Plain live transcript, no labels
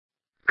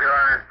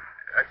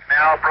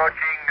now approaching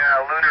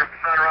lunar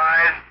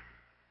sunrise,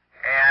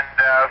 and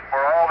for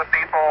all the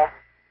people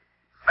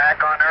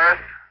back on Earth,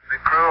 the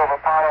crew of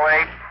Apollo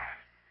 8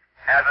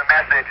 has a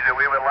message that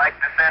we would like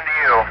to send to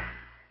you.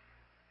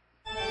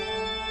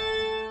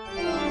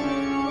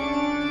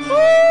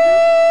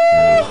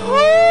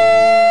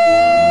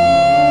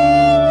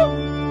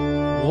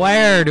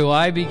 Where do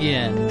I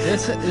begin?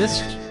 This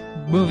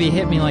movie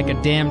hit me like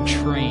a damn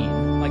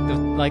train,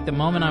 like the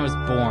moment I was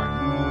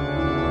born.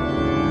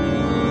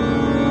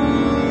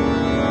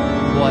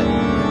 What?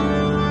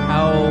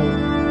 How?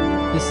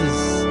 This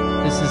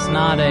is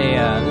not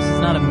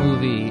a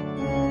movie.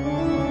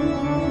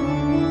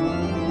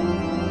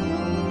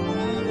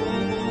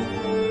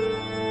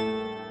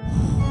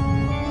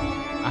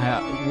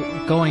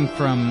 Going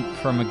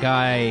from a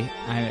guy,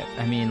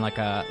 I mean like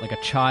a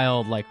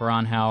child like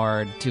Ron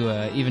Howard to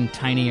a even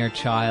tinier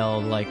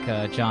child like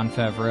Jon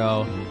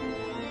Favreau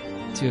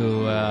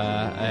to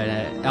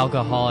an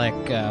alcoholic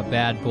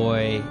bad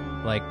boy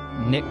like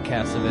Nick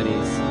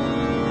Cassavetes.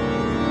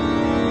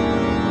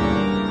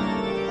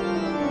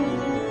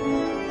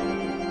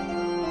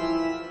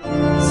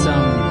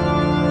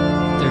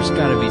 There's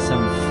got to be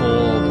some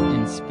fold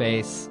in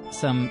space.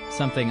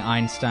 Something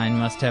Einstein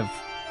must have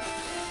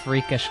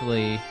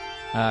freakishly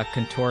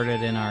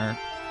contorted in our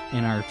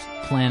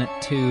planet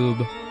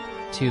tube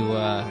to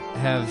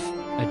have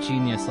a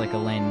genius like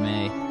Elaine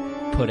May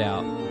put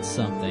out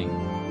something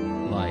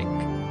like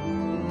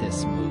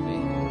this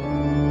movie.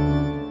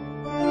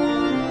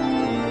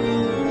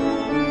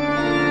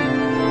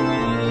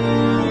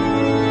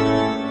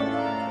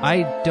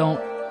 I don't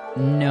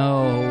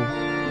know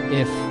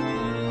if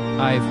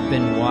I've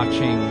been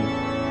watching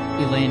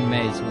Elaine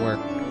May's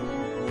work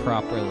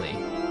properly.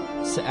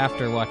 So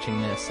after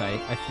watching this,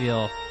 I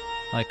feel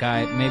like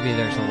maybe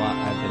there's a lot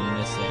I've been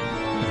missing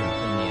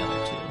in the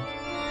other two.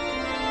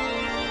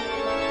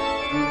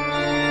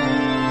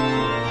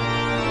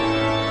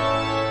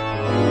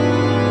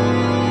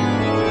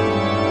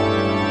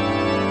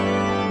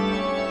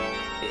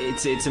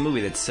 It's a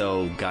movie that's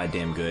so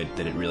goddamn good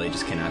that it really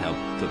just cannot help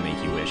but make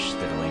you wish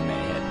that Elaine May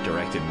had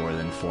directed more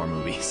than 4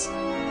 movies.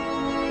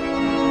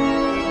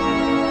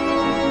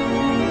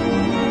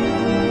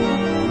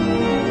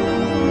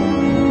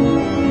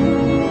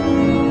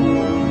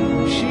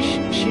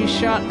 She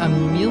shot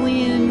 1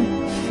 million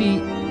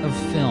feet of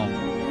film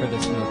for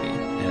this movie.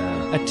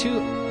 Yeah. A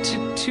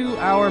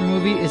two-hour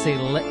movie is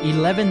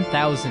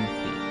 11,000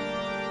 feet.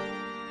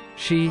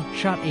 She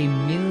shot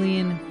 1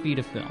 million feet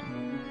of film.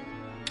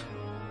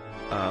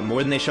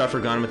 More than they shot for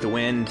Gone with the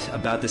Wind,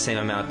 about the same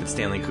amount that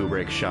Stanley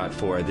Kubrick shot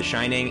for The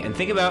Shining. And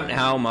think about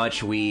how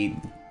much we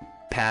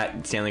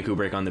pat Stanley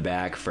Kubrick on the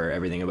back for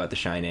everything about The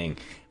Shining.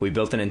 We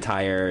built an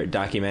entire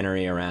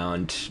documentary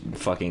around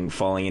fucking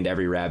falling into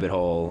every rabbit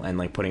hole and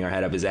like putting our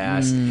head up his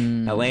ass.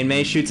 Elaine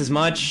May shoots as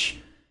much,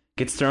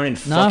 gets thrown in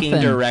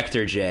fucking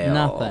director jail.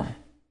 Nothing.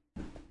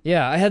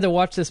 Yeah, I had to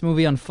watch this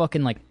movie on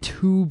fucking like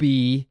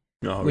Tubi,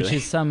 which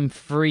is some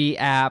free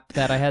app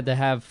that I had to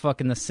have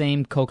fucking the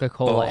same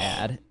Coca-Cola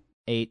ad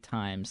 8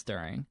 times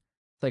during.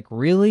 It's like,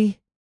 really?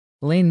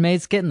 Elaine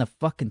May's getting the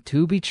fucking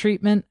Tubi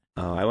treatment?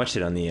 Oh, I watched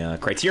it on the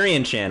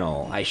Criterion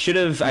channel. I should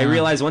have, I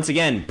realized once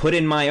again, put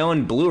in my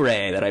own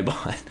Blu-ray that I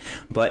bought.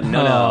 But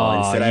no,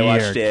 instead I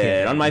watched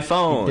it on my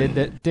phone.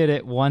 Did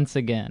it once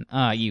again.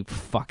 You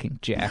fucking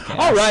jackass.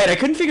 All right, I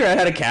couldn't figure out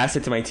how to cast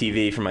it to my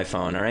TV from my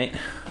phone, all right?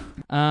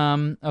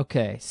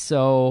 Okay,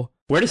 so...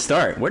 Where to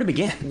start? Where to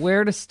begin?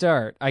 Where to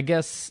start? I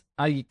guess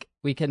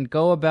we can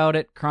go about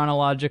it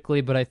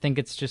chronologically, but I think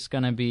it's just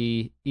going to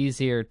be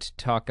easier to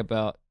talk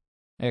about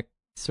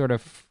sort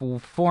of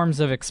forms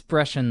of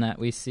expression that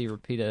we see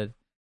repeated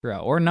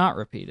throughout, or not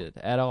repeated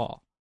at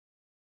all.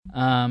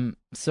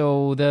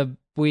 So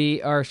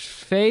we are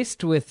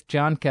faced with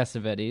John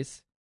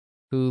Cassavetes,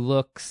 who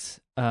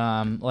looks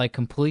like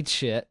complete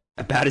shit.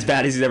 About as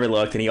bad as he's ever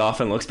looked, and he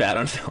often looks bad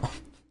on film.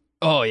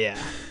 Oh yeah,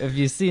 if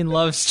you've seen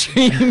Love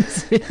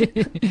Streams,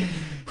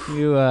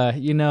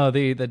 you know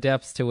the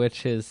depths to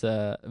which his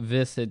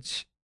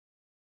visage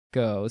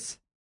goes.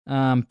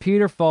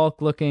 Peter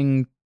Falk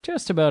looking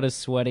just about as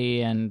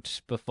sweaty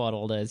and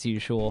befuddled as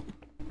usual.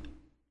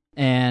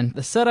 And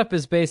the setup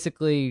is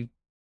basically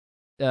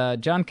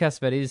John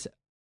Cassavetes,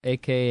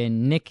 a.k.a.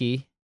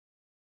 Nicky,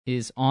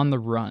 is on the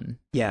run.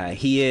 Yeah,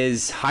 he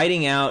is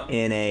hiding out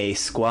in a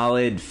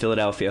squalid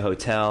Philadelphia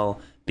hotel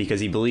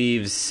because he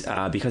believes,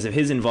 because of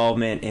his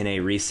involvement in a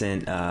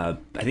recent, I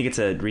think it's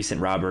a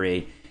recent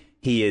robbery,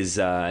 he has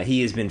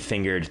been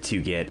fingered to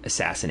get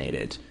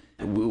assassinated.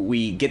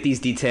 We get these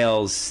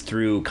details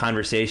through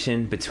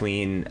conversation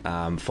between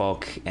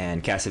Falk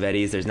and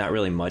Cassavetes. There's not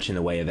really much in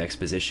the way of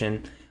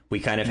exposition. We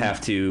kind of have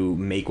to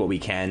make what we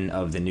can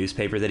of the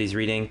newspaper that he's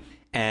reading.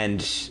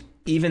 And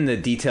even the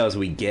details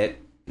we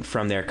get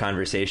from their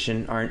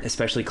conversation aren't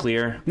especially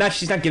clear.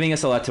 She's not giving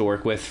us a lot to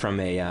work with from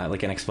a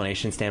like an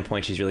explanation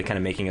standpoint. She's really kind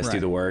of making us do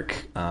the work,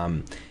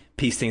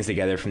 piece things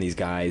together from these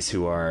guys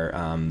who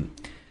are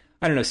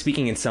I don't know,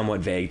 speaking in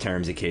somewhat vague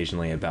terms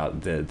occasionally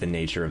about the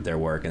nature of their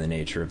work and the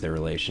nature of their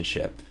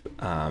relationship.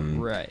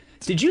 Right.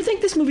 Did you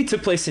think this movie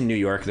took place in New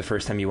York the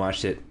first time you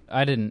watched it?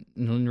 I didn't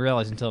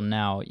realize until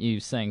now, you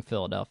saying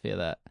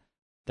Philadelphia,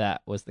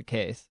 that was the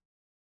case.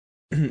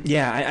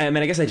 Yeah, I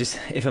mean, I guess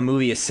if a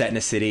movie is set in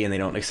a city and they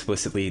don't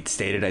explicitly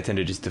state it, I tend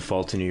to just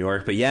default to New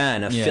York. But yeah,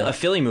 and a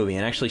Philly movie,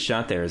 and actually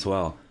shot there as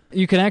well.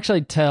 You can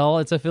actually tell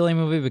it's a Philly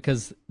movie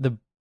because the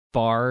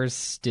bars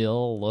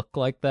still look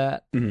like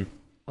that. Mm-hmm.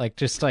 Like,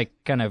 just like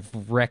kind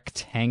of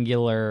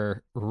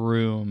rectangular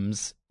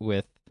rooms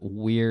with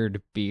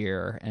weird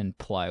beer and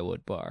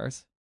plywood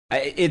bars.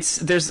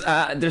 There's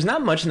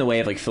not much in the way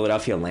of like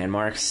Philadelphia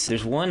landmarks.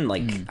 There's one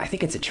I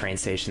think it's a train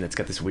station that's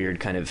got this weird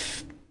kind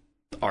of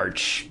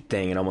arch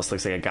thing. It almost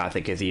looks like a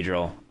Gothic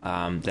cathedral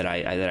that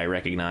I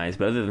recognize.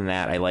 But other than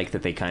that, I like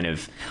that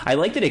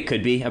it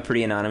could be a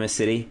pretty anonymous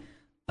city.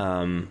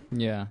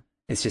 Yeah,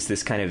 it's just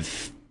this kind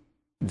of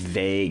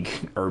vague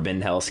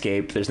urban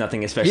hellscape. There's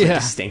nothing especially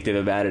distinctive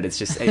about it. It's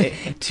just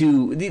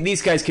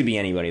these guys could be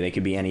anybody. They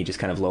could be any just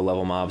kind of low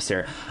level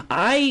mobster.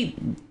 I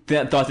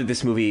thought that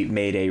this movie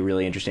made a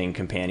really interesting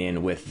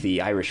companion with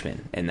The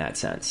Irishman in that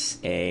sense.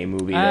 A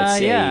movie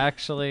that's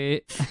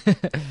actually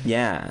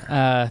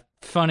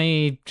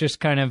funny, just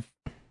kind of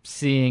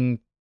seeing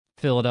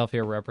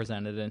Philadelphia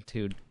represented in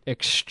two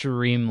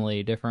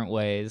extremely different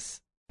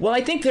ways. Well,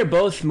 I think they're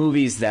both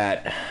movies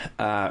that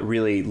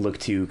really look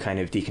to kind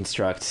of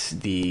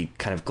deconstruct the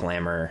kind of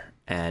glamour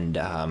and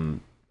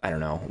I don't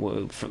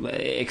know,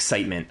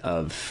 excitement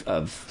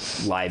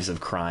of lives of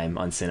crime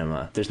on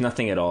cinema. There's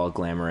nothing at all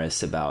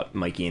glamorous about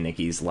Mikey and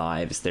Nikki's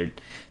lives. They're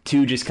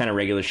two just kind of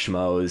regular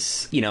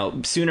schmoes. You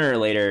know, sooner or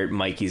later,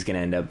 Mikey's going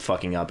to end up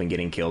fucking up and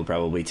getting killed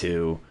probably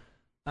too.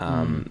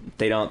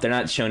 They're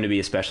not shown to be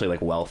especially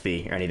like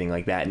wealthy or anything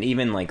like that. And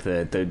even like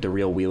the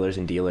real wheelers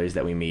and dealers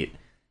that we meet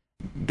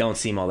don't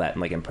seem all that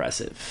like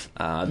impressive.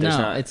 They're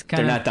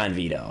not Don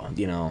Vito,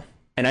 you know.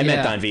 And I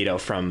meant Don Vito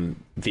from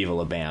Viva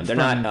La Bam. They're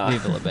not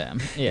Viva La Bam.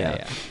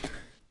 Yeah.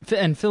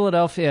 And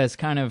Philadelphia is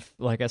kind of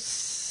like a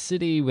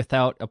city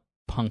without a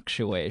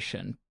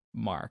punctuation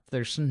mark.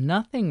 There's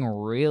nothing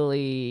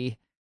really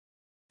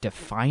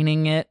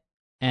defining it,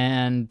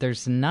 and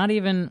there's not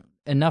even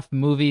enough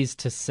movies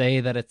to say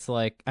that it's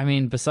like, I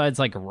mean, besides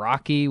like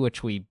Rocky,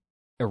 which we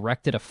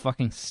erected a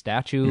fucking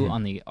statue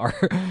on the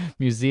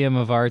Museum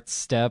of Art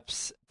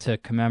steps to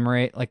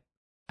commemorate. Like,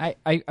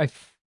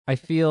 I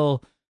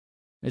feel,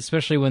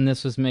 especially when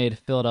this was made,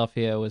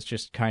 Philadelphia was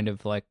just kind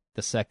of like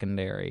the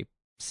secondary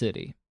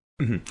city,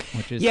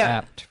 which is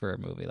apt for a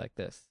movie like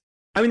this.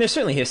 I mean, there's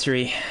certainly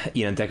history,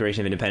 you know,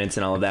 Declaration of Independence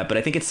and all of that, but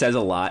I think it says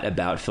a lot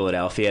about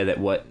Philadelphia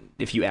that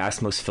if you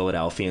ask most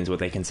Philadelphians what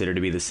they consider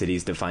to be the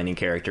city's defining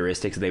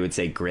characteristics, they would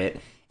say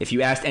grit. If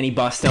you asked any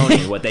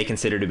Bostonian what they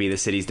consider to be the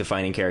city's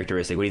defining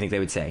characteristic, what do you think they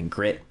would say?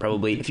 Grit,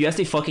 probably. If you asked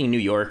a fucking New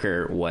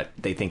Yorker what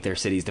they think their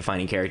city's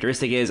defining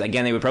characteristic is,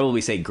 again, they would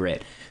probably say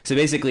grit. So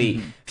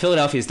basically,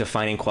 Philadelphia's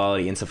defining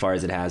quality, insofar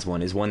as it has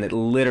one, is one that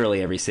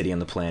literally every city on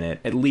the planet,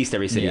 at least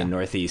every city in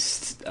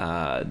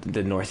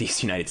the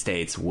Northeast United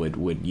States,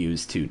 would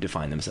use to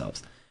define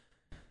themselves.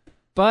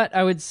 But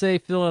I would say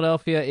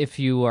Philadelphia, if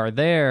you are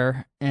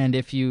there and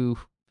if you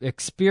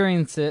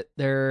experience it,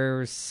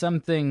 there's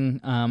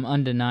something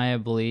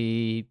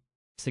undeniably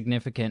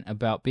significant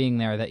about being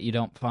there that you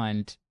don't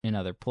find in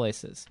other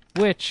places,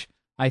 which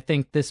I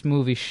think this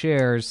movie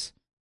shares.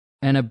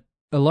 And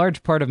a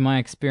large part of my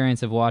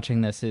experience of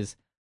watching this is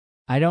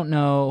I don't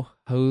know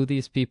who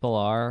these people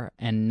are,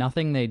 and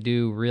nothing they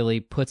do really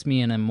puts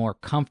me in a more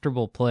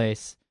comfortable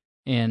place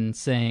in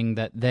saying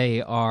that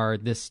they are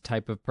this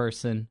type of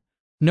person.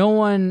 No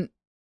one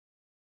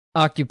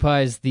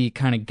occupies the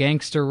kind of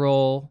gangster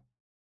role.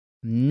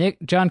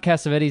 John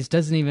Cassavetes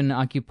doesn't even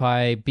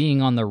occupy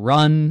being on the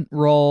run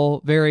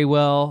role very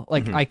well.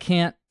 Like, I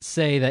can't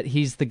say that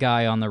he's the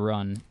guy on the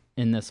run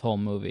in this whole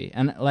movie.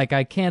 And, like,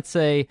 I can't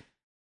say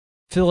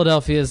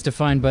Philadelphia is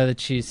defined by the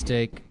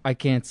cheesesteak. I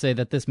can't say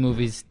that this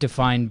movie's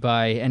defined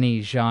by any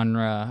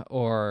genre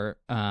or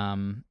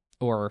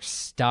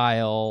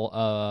style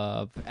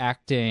of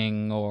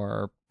acting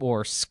or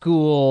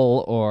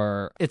school,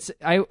 or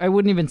I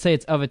wouldn't even say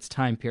it's of its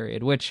time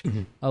period, which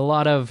a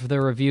lot of the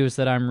reviews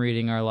that I'm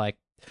reading are like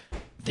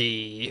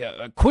the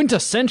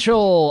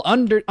quintessential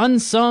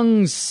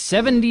unsung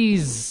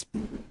 70s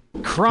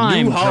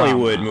crime New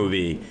Hollywood drama.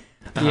 Movie.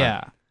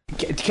 Yeah.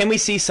 Can we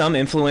see some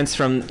influence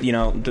from, you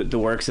know, the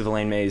works of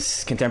Elaine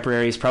May's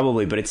contemporaries?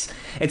 Probably, but it's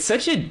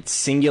such a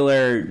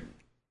singular,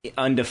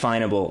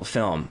 undefinable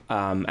film.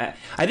 I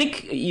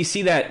think you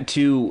see that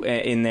too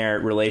in their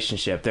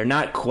relationship. They're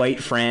not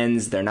quite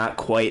friends. They're not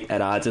quite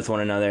at odds with one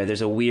another.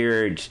 There's a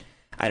weird,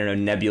 I don't know,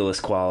 nebulous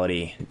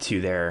quality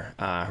to their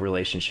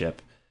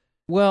relationship.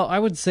 Well, I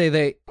would say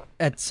they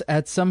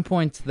at some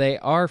points they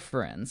are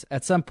friends.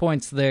 At some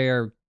points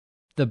they're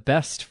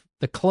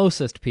the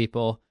closest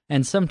people,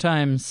 and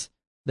sometimes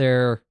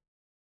they're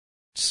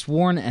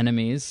sworn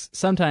enemies.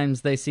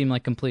 Sometimes they seem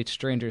like complete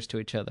strangers to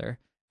each other,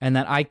 and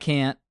that I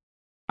can't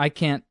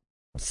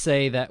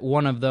say that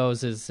one of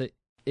those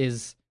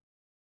is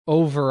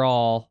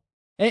overall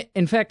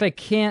In fact, I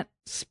can't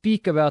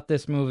speak about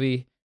this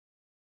movie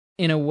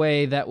in a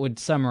way that would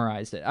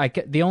summarize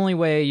it. The only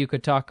way you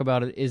could talk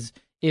about it is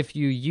if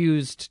you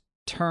used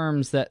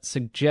terms that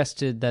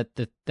suggested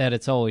that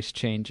it's always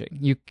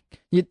changing.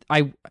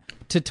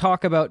 To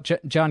talk about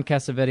John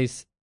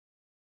Cassavetes,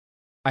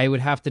 I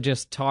would have to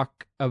just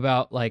talk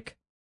about like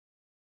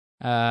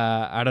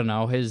I don't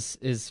know,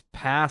 his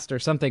past or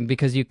something,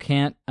 because you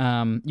can't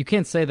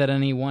say that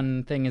any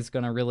one thing is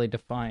going to really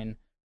define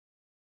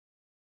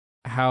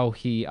how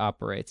he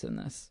operates in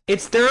this.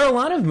 There are a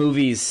lot of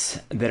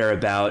movies that are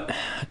about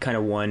kind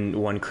of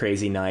one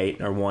crazy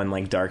night or one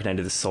like dark night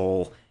of the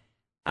soul.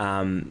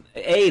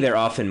 They're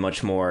often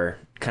much more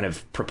kind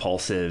of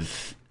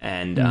propulsive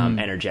and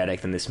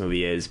energetic than this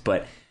movie is,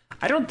 but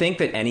I don't think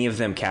that any of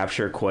them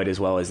capture quite as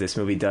well as this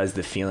movie does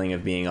the feeling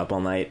of being up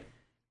all night.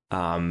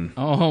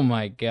 Oh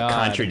my God.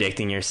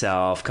 Contradicting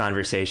yourself,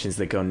 conversations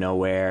that go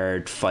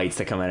nowhere, fights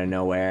that come out of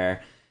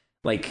nowhere.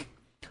 Like,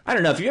 I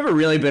don't know, if you've ever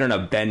really been on a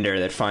bender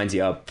that finds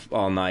you up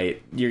all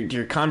night,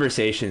 your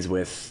conversations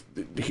probably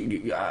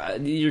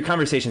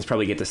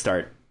get to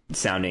start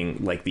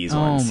sounding like these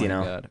ones, you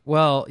know? God.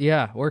 Well,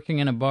 yeah, working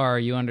in a bar,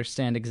 you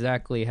understand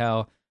exactly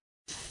how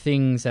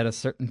things at a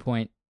certain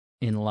point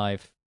in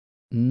life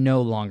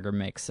no longer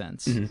make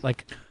sense. Mm-hmm.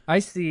 Like, I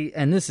see,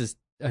 and this is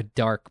a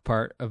dark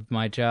part of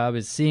my job,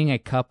 is seeing a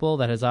couple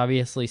that has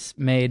obviously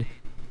made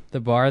the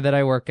bar that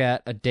I work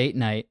at a date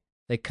night.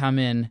 They come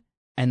in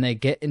and they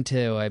get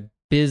into a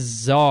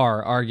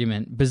bizarre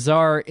argument.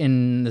 Bizarre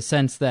in the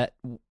sense that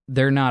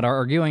they're not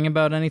arguing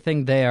about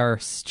anything. They are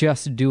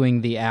just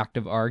doing the act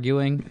of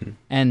arguing, mm-hmm.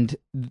 and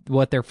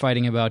what they're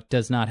fighting about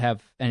does not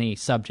have any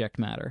subject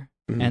matter,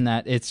 mm-hmm. and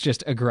that it's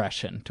just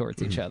aggression towards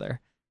mm-hmm. each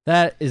other.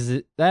 That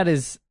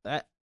is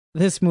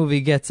this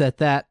movie gets at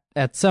that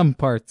at some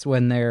parts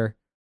when they're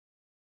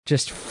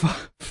just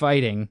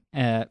fighting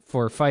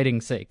for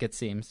fighting's sake, it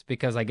seems,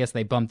 because I guess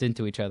they bumped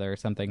into each other or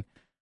something.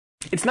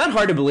 It's not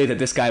hard to believe that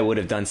this guy would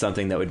have done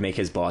something that would make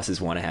his bosses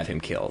want to have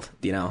him killed.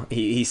 You know,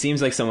 he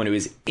seems like someone who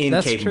is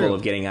incapable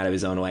of getting out of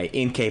his own way,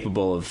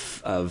 incapable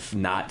of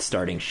not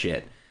starting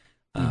shit,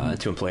 mm-hmm.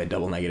 to employ a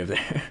double negative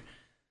there.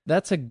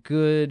 That's a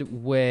good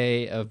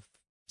way of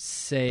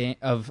saying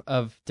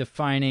of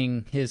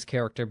defining his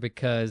character,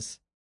 because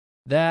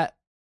that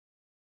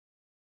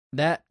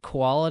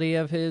quality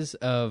of his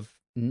of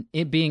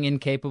it being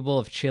incapable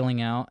of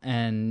chilling out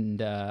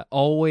and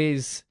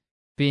always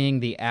being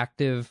the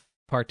active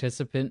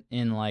participant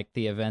in like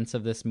the events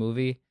of this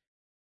movie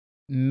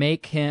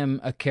make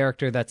him a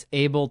character that's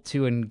able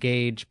to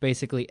engage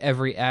basically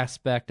every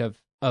aspect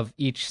of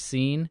each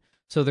scene.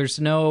 So there's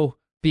no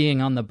being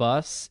on the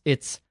bus,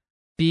 it's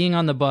being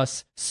on the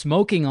bus,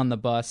 smoking on the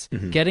bus,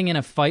 mm-hmm. getting in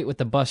a fight with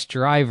the bus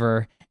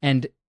driver,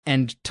 and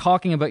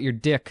talking about your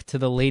dick to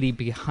the lady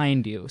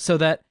behind you, so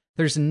that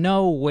there's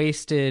no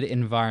wasted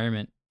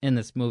environment in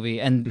this movie.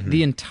 And mm-hmm.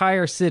 the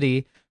entire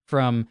city,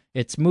 from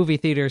its movie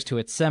theaters to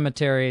its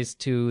cemeteries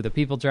to the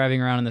people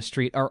driving around in the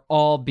street, are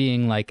all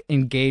being like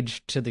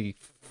engaged to the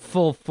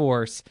full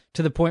force,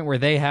 to the point where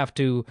they have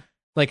to,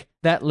 like,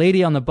 that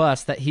lady on the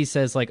bus that he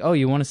says like, "Oh,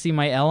 you want to see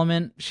my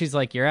element?" She's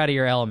like, "You're out of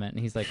your element."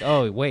 And he's like,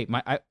 "Oh, wait,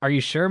 are you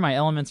sure my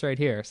element's right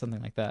here?"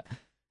 Something like that.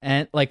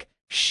 And like,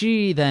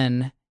 she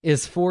then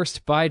is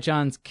forced by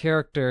John's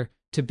character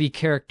to be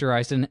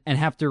characterized and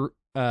have to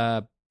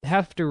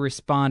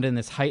respond in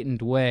this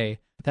heightened way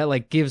that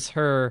like gives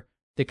her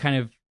the kind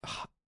of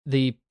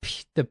the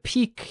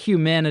peak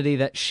humanity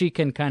that she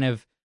can kind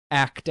of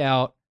act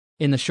out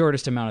in the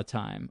shortest amount of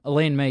time.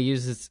 Elaine May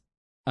uses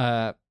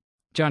John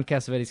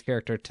Cassavetes'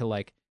 character to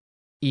like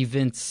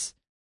evince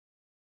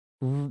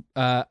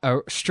a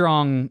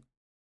strong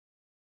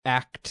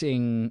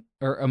acting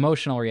or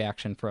emotional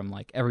reaction from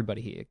like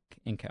everybody he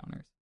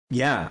encounters.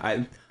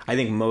 Yeah, I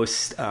think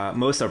most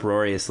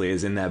uproariously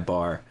is in that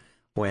bar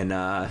when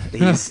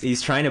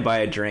he's trying to buy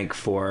a drink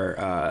for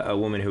a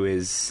woman who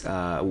is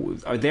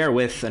there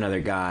with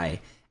another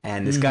guy,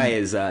 and this guy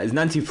is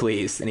none too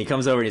pleased, and he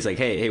comes over and he's like,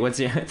 hey, what's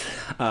your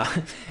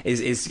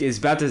is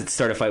about to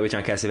start a fight with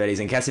John Cassavetes,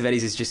 and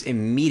Cassavetes is just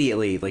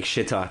immediately like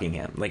shit talking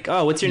him, like,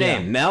 "Oh, what's your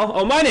name? Mel?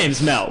 Oh, my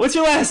name's Mel. What's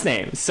your last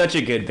name?" Such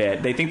a good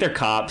bit. They think they're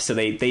cops, so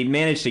they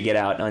manage to get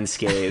out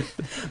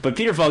unscathed. But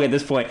Peter Falk at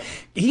this point,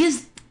 he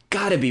is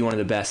gotta be one of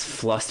the best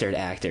flustered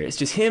actors.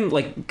 Just him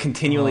like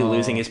continually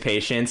losing his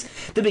patience.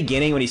 The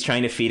beginning when he's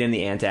trying to feed him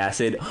the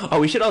antacid.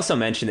 Oh, we should also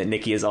mention that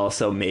Nikki is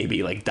also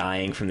maybe like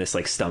dying from this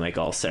like stomach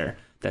ulcer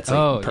that's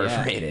like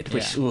perforated,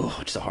 which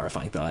is a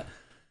horrifying thought.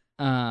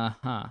 And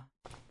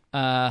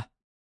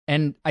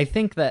I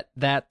think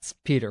that's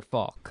Peter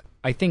Falk.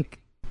 I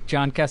think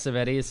John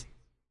Cassavetes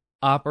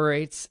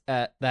operates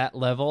at that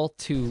level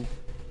to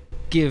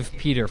give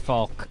Peter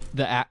Falk,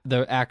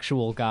 the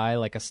actual guy,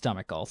 like a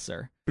stomach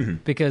ulcer.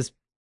 Mm-hmm. Because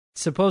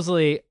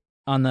supposedly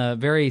on the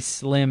very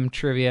slim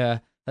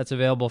trivia that's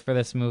available for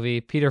this movie,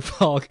 Peter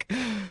Falk,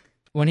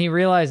 when he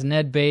realized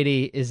Ned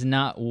Beatty is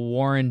not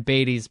Warren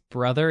Beatty's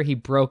brother, he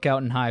broke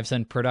out in hives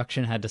and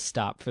production had to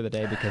stop for the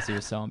day because he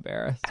was so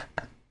embarrassed.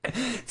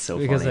 It's so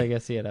because funny. I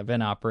guess he had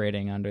been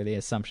operating under the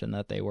assumption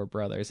that they were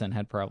brothers and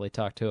had probably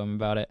talked to him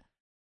about it.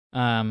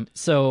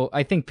 So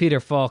I think Peter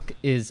Falk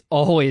is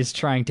always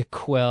trying to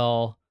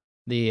quell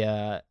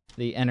the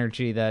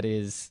energy that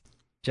is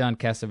John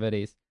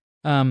Cassavetes.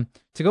 To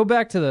go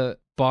back to the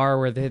bar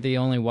where they're the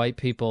only white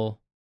people,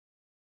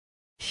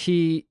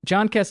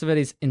 John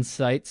Cassavetes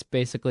incites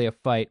basically a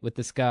fight with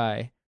this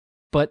guy,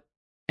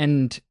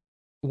 and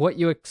what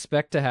you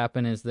expect to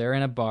happen is they're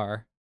in a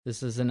bar.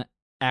 This is an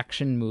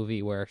action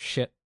movie where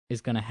shit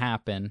is going to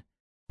happen,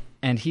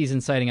 and he's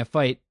inciting a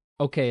fight.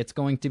 Okay, it's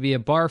going to be a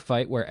bar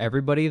fight where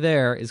everybody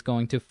there is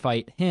going to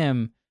fight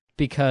him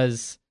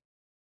because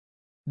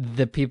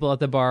the people at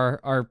the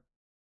bar are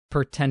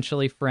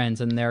potentially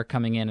friends and they're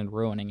coming in and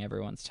ruining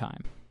everyone's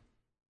time.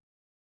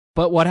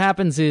 But what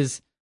happens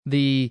is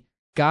the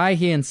guy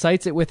he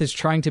incites it with is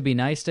trying to be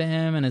nice to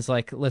him and is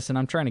like, listen,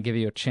 I'm trying to give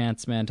you a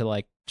chance, man, to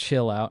like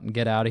chill out and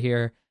get out of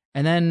here.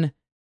 And then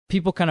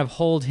people kind of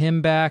hold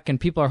him back and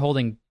people are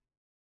holding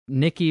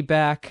Nikki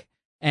back,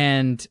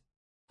 and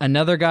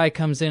another guy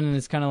comes in and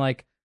is kind of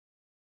like,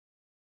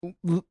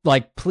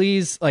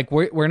 please, like,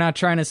 we're not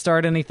trying to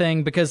start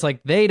anything, because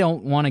like they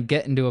don't want to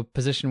get into a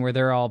position where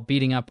they're all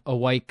beating up a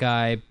white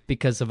guy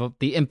because of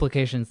the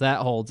implications that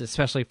holds,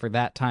 especially for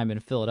that time in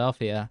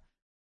Philadelphia.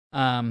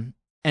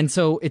 And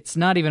so it's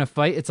not even a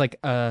fight. It's like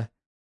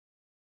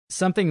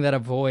something that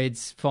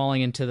avoids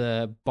falling into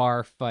the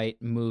bar fight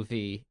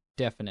movie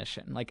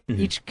definition. Like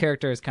each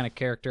character is kind of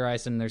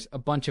characterized, and there's a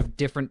bunch of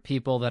different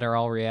people that are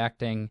all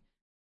reacting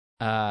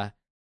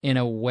in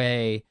a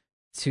way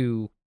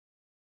to,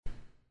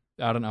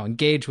 I don't know,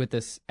 engage with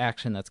this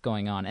action that's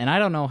going on. And I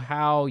don't know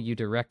how you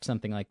direct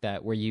something like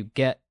that where you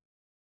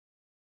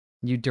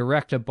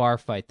direct a bar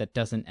fight that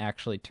doesn't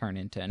actually turn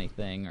into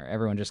anything, or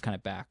everyone just kind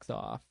of backs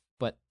off,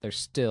 but they're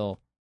still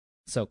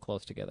so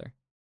close together.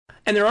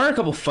 And there are a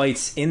couple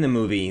fights in the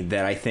movie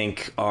that I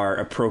think are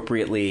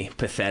appropriately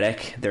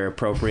pathetic. They're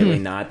appropriately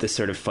not the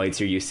sort of fights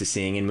you're used to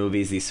seeing in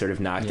movies, these sort of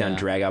knockdown,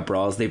 drag-out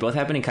brawls. They both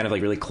happen in kind of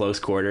like really close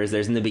quarters.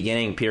 There's in the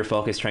beginning, Peter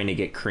Falk is trying to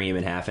get cream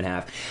in half and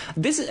half.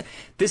 This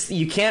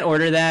you can't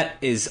order that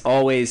is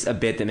always a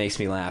bit that makes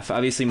me laugh.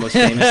 Obviously, most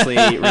famously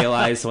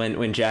realized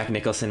when Jack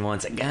Nicholson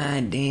wants a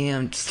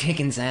goddamn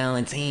chicken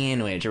salad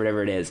sandwich or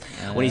whatever it is.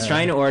 When he's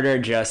trying to order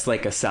just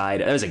like a side,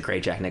 that was a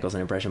great Jack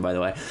Nicholson impression, by the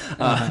way.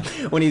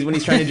 When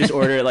he's trying to just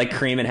order like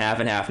cream and half,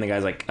 and the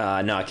guy's like,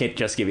 no, I can't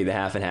just give you the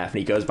half and half, and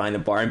he goes behind the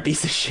bar and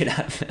beats the shit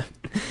out of him.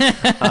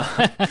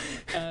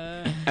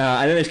 And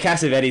then there's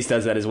Cassavetes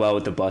does that as well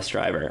with the bus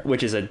driver,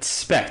 which is a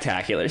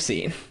spectacular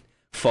scene.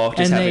 Falk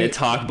just having to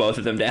talk both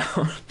of them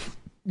down.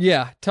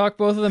 Yeah, talk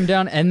both of them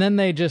down, and then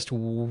they just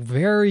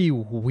very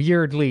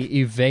weirdly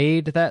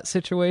evade that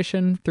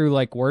situation through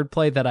like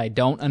wordplay that I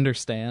don't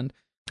understand.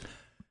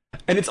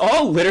 And it's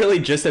all literally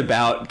just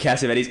about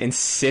Cassavetes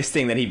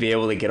insisting that he be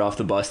able to get off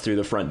the bus through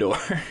the front door.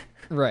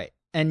 Right.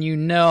 And you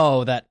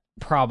know that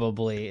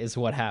probably is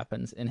what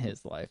happens in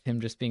his life,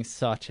 him just being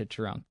such a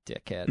drunk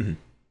dickhead.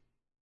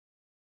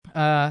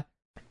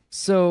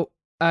 So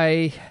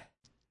I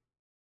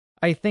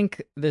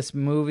think this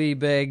movie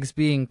begs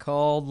being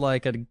called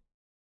like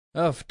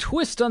a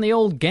twist on the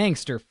old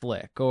gangster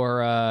flick,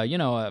 or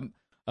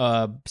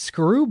a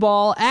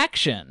screwball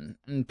action.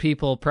 And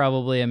people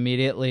probably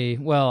immediately,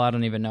 well, I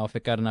don't even know if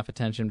it got enough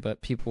attention,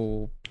 but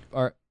people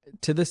are,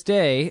 to this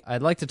day,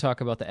 I'd like to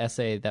talk about the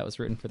essay that was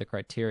written for the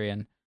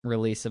Criterion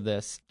release of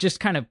this.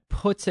 Just kind of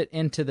puts it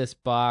into this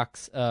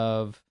box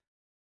of,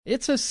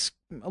 it's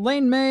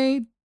Elaine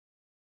May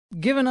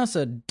giving us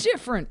a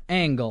different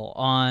angle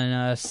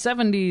on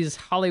 70s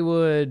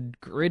Hollywood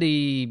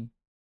gritty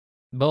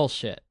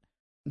bullshit.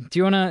 Do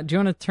you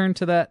wanna turn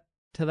to that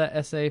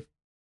essay?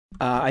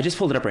 I just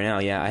pulled it up right now.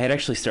 Yeah, I had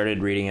actually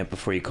started reading it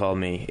before you called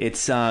me.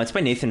 It's by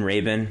Nathan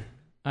Rabin.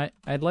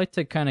 I'd like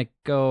to kind of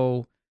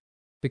go,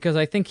 because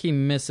I think he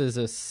misses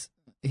us.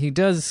 He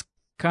does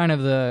kind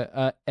of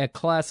a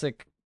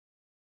classic,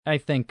 I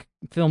think,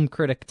 film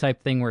critic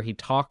type thing where he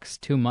talks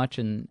too much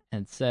and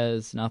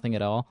says nothing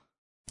at all.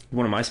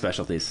 One of my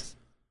specialties.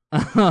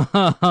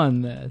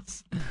 On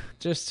this,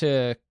 just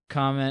to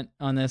comment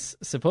on this,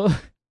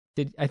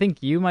 I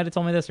think you might have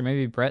told me this, or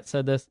maybe Brett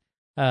said this.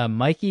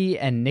 Mikey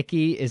and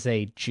Nicky is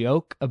a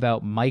joke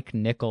about Mike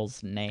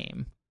Nichols'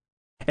 name.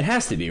 It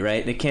has to be,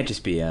 right? It can't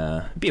just be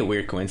a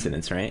weird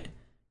coincidence, right?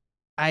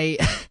 I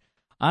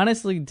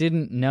honestly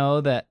didn't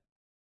know that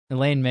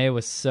Elaine May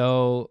was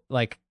so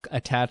like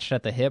attached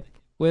at the hip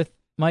with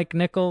Mike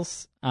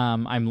Nichols.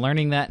 I'm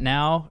learning that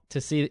now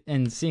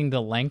seeing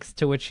the lengths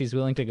to which she's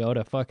willing to go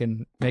to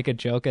fucking make a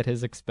joke at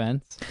his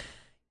expense.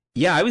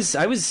 Yeah, I was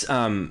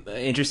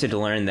interested to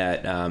learn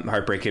that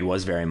Heartbreak Kid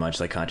was very much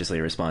like consciously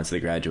a response to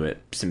The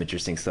Graduate. Some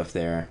interesting stuff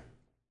there.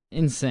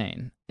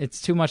 Insane.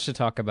 It's too much to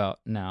talk about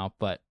now,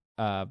 but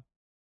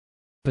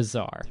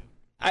bizarre.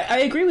 I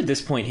agree with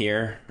this point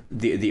here.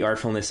 The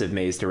artfulness of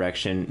May's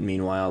direction,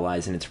 meanwhile,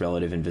 lies in its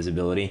relative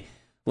invisibility.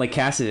 Like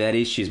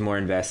Cassavetes, she's more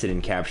invested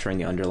in capturing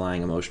the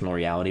underlying emotional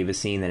reality of a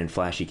scene than in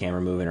flashy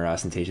camera movement or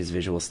ostentatious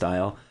visual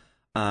style.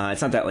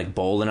 It's not that like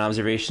bold an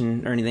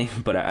observation or anything,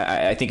 but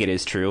I think it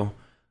is true.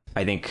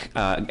 I think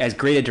as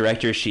great a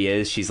director as she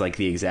is, she's like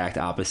the exact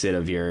opposite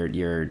of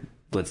your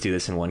let's do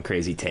this in one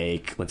crazy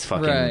take. Let's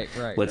fucking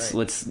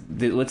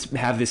let's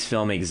have this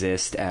film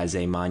exist as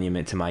a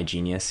monument to my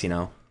genius, you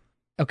know.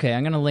 Okay,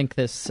 I'm gonna link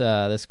this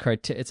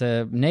it's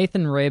a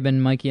Nathan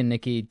Rabin, Mikey and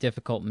Nicky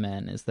Difficult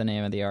Men is the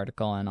name of the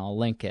article, and I'll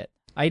link it.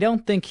 I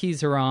don't think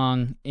he's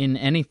wrong in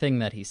anything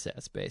that he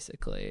says,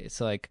 basically.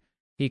 It's like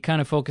he kind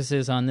of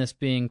focuses on this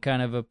being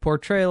kind of a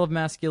portrayal of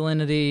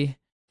masculinity.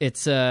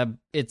 It's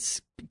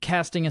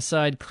casting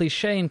aside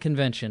cliché and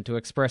convention to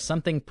express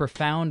something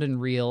profound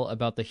and real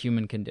about the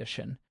human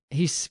condition.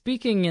 He's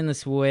speaking in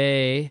this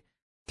way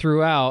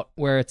throughout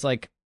where it's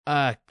like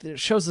it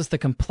shows us the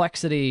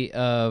complexity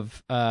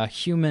of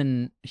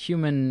human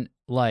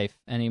life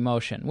and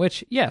emotion,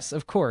 which, yes,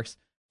 of course,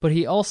 but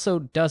he also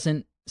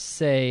doesn't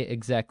say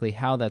exactly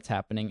how that's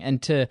happening.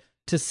 And to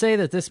say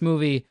that this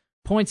movie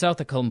points out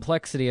the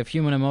complexity of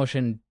human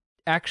emotion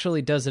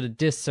actually does it a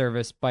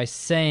disservice by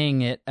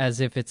saying it as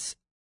if it's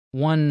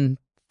one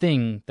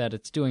thing that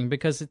it's doing,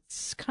 because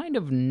it's kind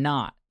of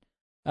not.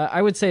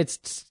 I would say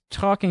it's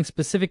talking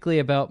specifically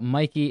about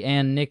Mikey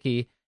and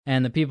Nicky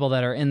and the people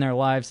that are in their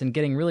lives and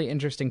getting really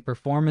interesting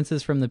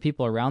performances from the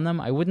people around them.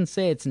 I wouldn't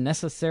say it's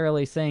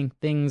necessarily saying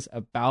things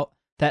about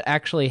that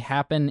actually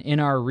happen in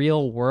our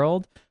real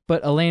world,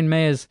 but Elaine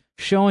May is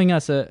showing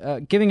us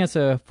giving us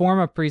a form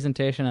of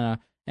presentation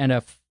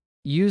and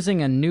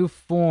using a new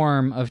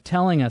form of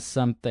telling us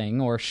something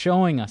or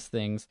showing us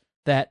things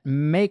that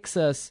makes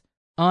us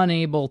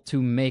unable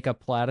to make a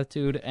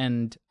platitude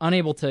and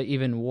unable to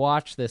even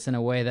watch this in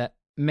a way that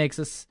makes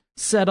us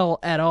settle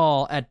at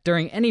all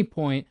during any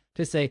point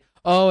to say,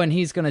 oh, and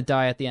he's going to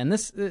die at the end.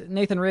 This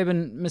Nathan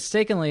Rabin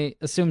mistakenly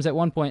assumes at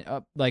one point,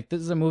 like,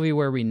 this is a movie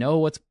where we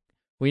know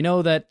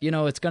that, you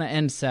know, it's going to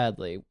end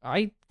sadly.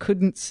 I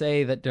couldn't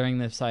say that during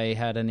this I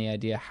had any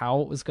idea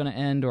how it was going to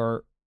end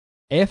or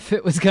if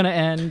it was going to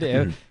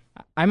end.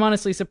 I'm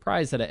honestly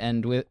surprised that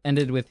it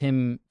ended with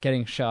him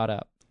getting shot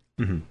up.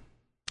 Mm-hmm.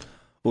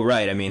 Well,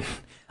 right. I mean,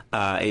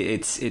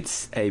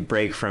 it's a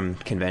break from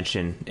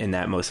convention in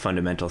that most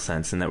fundamental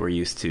sense, in that we're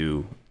used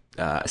to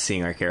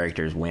seeing our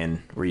characters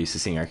win. We're used to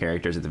seeing our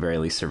characters at the very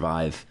least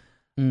survive.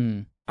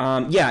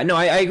 Yeah, no,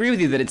 I agree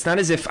with you that it's not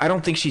as if, I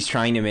don't think she's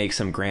trying to make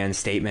some grand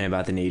statement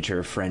about the nature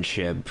of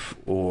friendship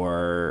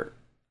or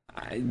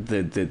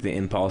the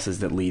impulses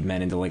that lead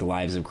men into like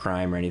lives of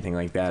crime or anything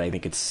like that. I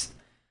think it's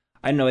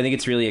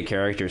really a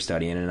character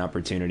study and an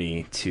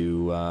opportunity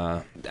to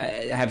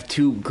have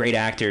two great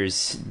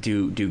actors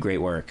do great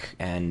work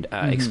and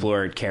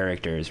explore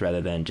characters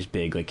rather than just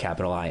big like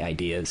capital I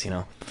ideas, you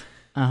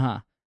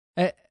know.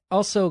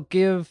 Also,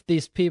 give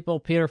these people,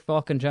 Peter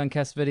Falk and John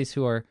Cassavetes,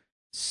 who are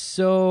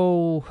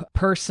so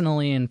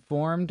personally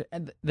informed,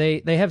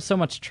 they have so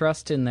much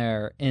trust in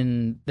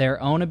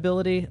their own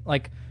ability.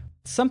 Like,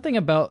 something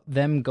about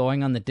them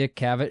going on the Dick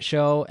Cavett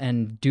show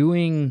and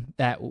doing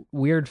that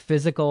weird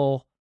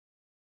physical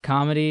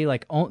comedy,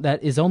 like,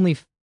 that is only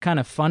kind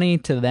of funny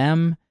to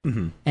them,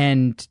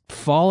 and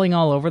falling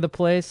all over the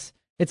place.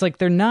 It's like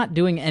they're not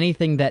doing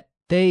anything that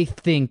they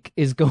think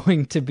is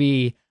going to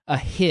be a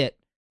hit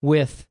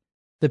with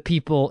the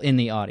people in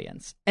the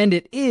audience. And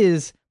it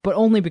is, but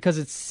only because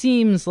it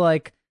seems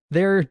like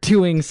they're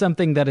doing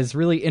something that is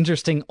really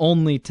interesting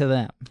only to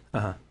them.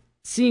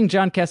 Seeing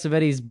John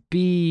Cassavetes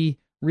be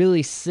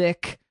really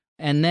sick,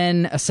 and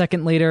then a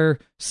second later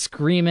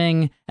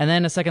screaming, and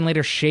then a second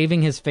later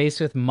shaving his face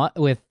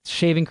with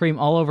shaving cream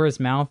all over his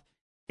mouth,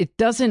 it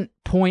doesn't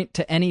point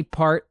to any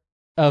part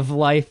of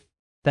life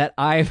that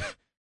I've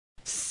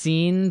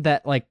seen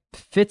that like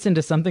fits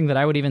into something that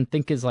I would even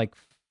think is like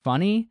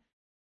funny.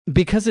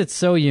 Because it's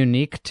so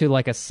unique to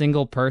like a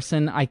single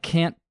person, I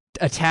can't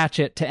attach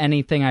it to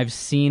anything I've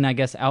seen, I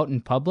guess, out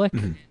in public.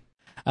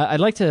 I'd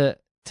like to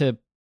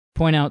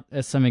point out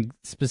some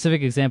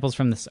specific examples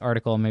from this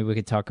article, and maybe we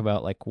could talk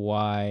about like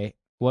what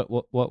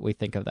we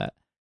think of that.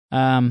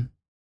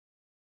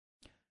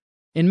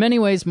 In many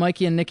ways,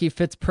 Mikey and Nicky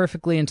fits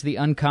perfectly into the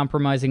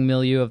uncompromising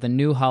milieu of the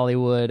new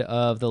Hollywood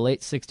of the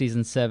late 60s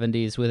and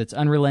 70s, with its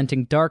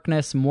unrelenting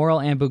darkness,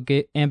 moral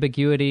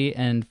ambiguity,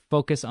 and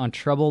focus on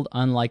troubled,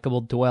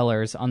 unlikable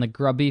dwellers on the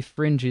grubby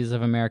fringes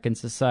of American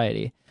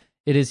society.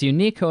 It is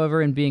unique,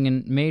 however, in being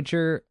a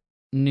major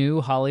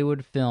new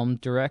Hollywood film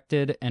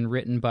directed and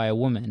written by a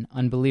woman.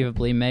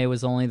 Unbelievably, May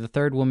was only the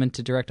third woman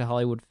to direct a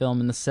Hollywood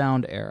film in the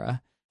sound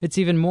era. It's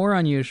even more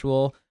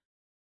unusual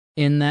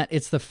in that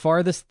it's the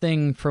farthest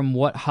thing from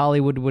what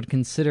Hollywood would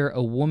consider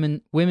a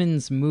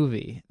women's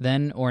movie,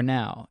 then or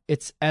now.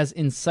 It's as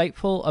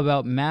insightful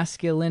about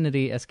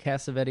masculinity as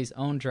Cassavetes'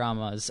 own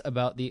dramas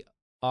about the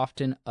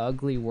often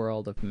ugly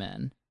world of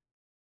men.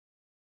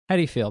 How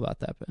do you feel about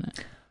that,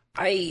 Bennett?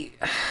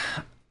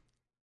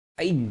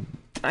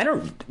 I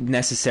don't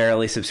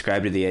necessarily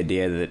subscribe to the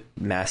idea that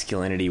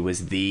masculinity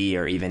was the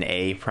or even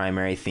a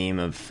primary theme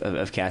of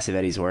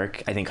Cassavetes'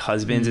 work. I think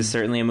Husbands is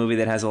certainly a movie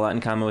that has a lot in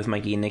common with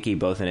Mikey and Nicky,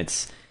 both in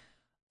its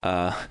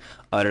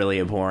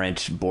utterly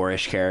abhorrent,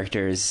 boorish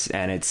characters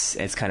and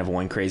its kind of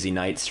one crazy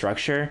night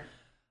structure.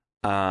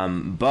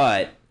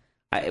 But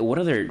what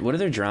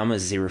other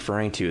dramas is he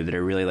referring to that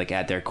are really like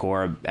at their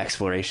core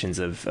explorations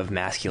of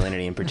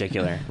masculinity in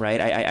particular,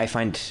 right? I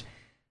find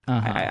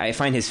I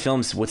find his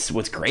films,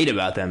 what's great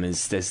about them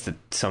is that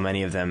so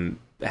many of them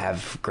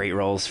have great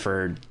roles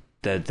for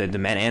the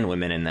men and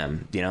women in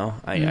them. You know,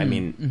 I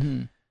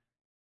mean,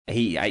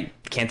 I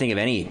can't think of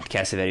any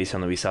Cassavetes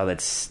film that we saw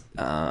that's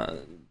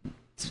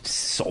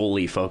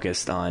solely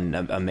focused on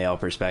a male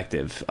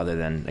perspective, other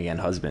than, again,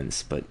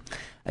 Husbands. But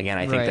again,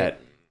 I think that,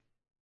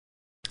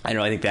 I don't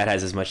know, I think that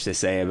has as much to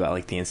say about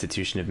like the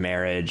institution of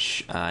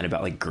marriage and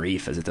about like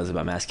grief as it does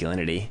about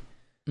masculinity.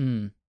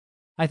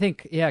 I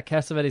think,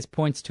 Cassavetes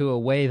points to a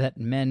way that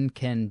men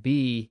can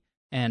be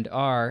and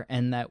are,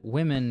 and that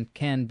women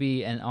can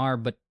be and are,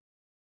 but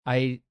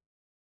I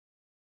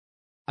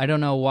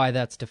don't know why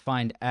that's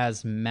defined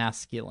as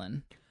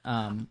masculine.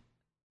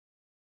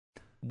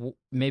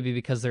 Maybe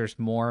because there's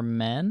more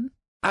men.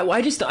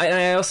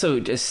 I also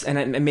just,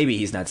 and maybe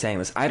he's not saying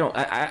this. I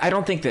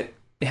don't think that,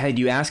 had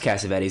you asked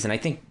Cassavetes, and I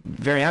think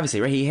very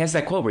obviously, right, he has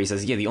that quote where he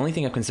says, the only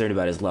thing I'm concerned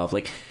about is love.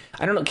 Like,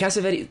 I don't know,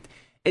 Cassavetes,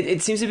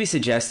 it seems to be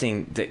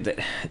suggesting that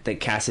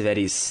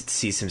Cassavetes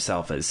sees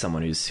himself as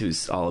someone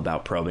who's all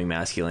about probing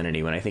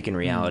masculinity, when I think in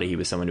reality he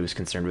was someone who was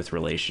concerned with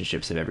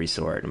relationships of every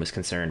sort and was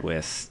concerned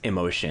with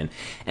emotion.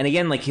 And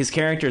again, like, his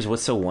characters,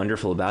 what's so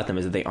wonderful about them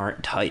is that they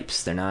aren't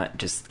types. They're not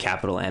just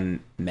capital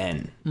M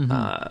men.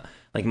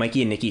 Like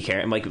Mikey and Nikki,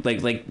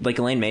 like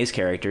Elaine May's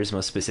characters,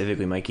 most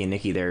specifically Mikey and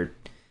Nikki, they're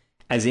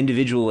as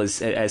individual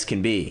as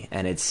can be,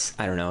 and it's,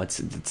 I don't know,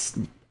 it's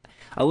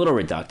a little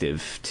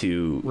reductive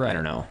to, I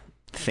don't know,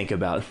 think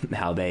about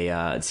how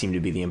they seem to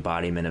be the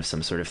embodiment of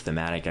some sort of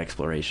thematic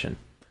exploration.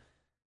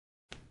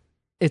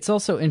 It's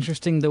also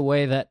interesting the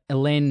way that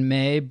Elaine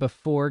May,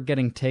 before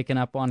getting taken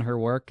up on her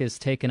work, is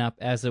taken up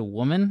as a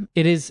woman.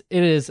 It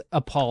is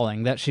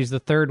appalling that she's the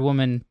third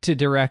woman to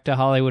direct a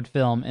Hollywood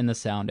film in the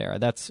sound era.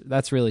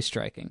 That's really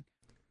striking.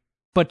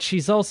 But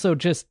she's also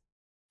just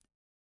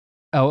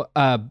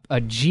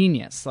a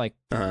genius. Like,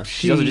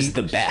 she's also just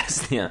the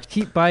best. Yeah.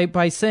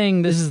 By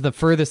saying this is the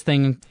furthest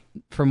thing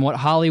from what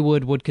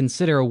Hollywood would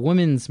consider a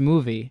women's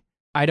movie,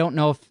 I don't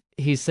know if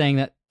he's saying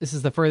that this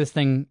is the furthest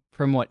thing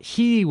from what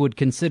he would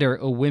consider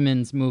a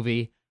women's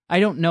movie. I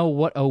don't know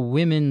what a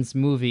women's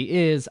movie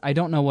is. I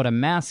don't know what a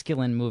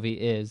masculine movie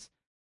is.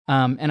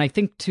 And I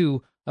think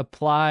to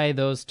apply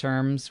those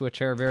terms, which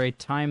are very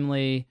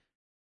timely,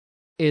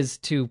 is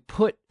to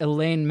put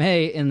Elaine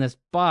May in this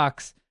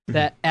box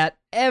that at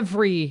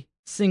every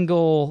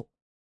single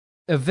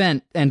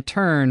event and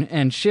turn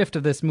and shift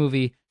of this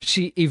movie,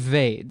 she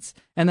evades.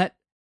 And that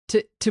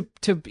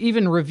to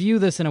even review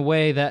this in a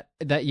way that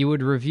you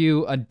would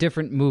review a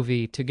different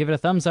movie, to give it a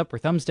thumbs up or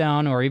thumbs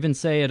down, or even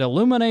say it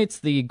illuminates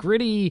the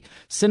gritty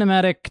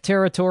cinematic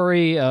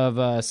territory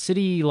of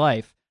city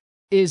life,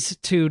 is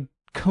to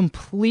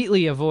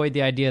completely avoid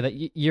the idea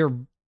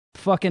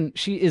that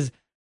she is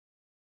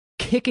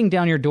kicking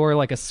down your door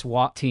like a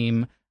SWAT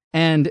team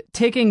and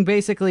taking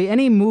basically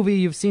any movie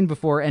you've seen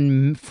before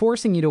and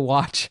forcing you to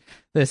watch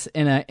this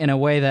in a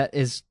way that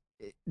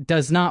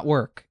does not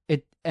work.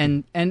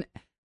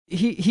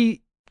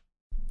 He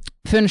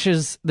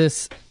finishes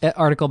this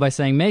article by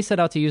saying, May set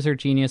out to use her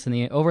genius and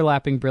the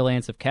overlapping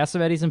brilliance of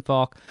Cassavetes and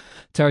Falk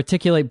to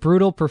articulate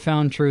brutal,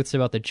 profound truths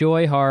about the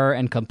joy, horror,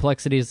 and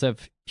complexities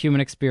of human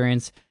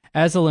experience,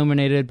 as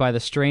illuminated by the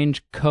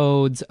strange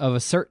codes of a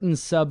certain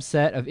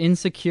subset of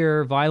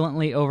insecure,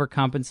 violently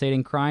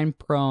overcompensating,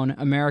 crime-prone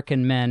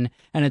American men,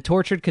 and a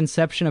tortured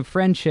conception of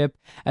friendship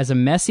as a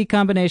messy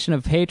combination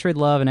of hatred,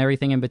 love, and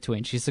everything in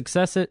between. She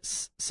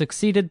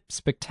succeeded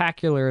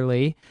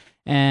spectacularly,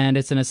 and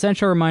it's an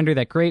essential reminder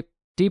that great,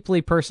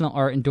 deeply personal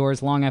art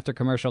endures long after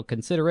commercial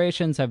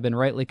considerations have been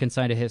rightly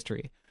consigned to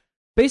history.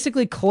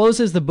 Basically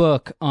closes the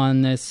book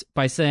on this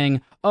by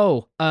saying,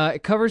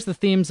 it covers the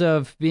themes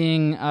of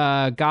being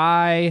a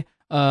guy,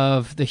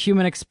 of the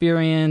human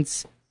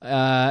experience,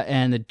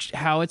 and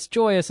how it's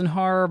joyous and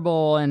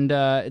horrible, and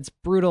it's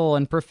brutal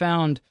and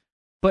profound,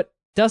 but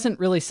doesn't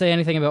really say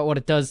anything about what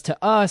it does to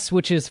us,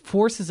 which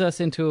forces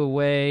us into a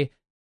way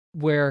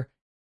where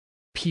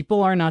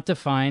people are not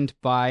defined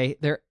by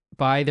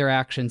their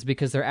actions,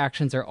 because their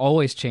actions are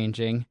always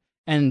changing.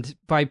 And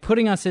by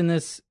putting us in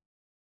this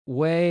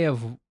way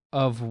of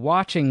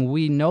watching,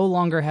 we no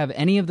longer have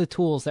any of the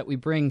tools that we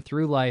bring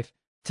through life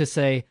to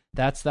say,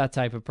 that's that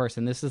type of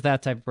person, this is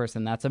that type of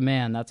person, that's a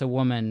man, that's a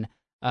woman,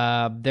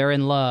 they're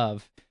in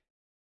love.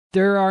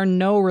 There are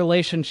no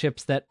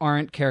relationships that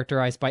aren't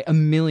characterized by a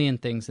million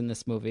things in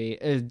this movie,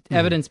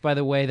 evidenced by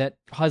the way that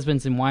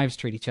husbands and wives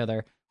treat each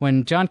other.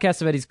 When John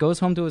Cassavetes goes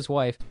home to his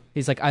wife,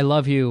 he's like, I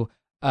love you,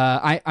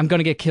 I'm going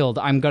to get killed,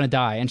 I'm going to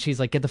die. And she's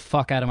like, get the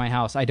fuck out of my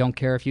house, I don't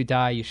care if you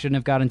die, you shouldn't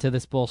have got into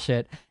this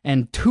bullshit.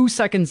 And 2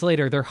 seconds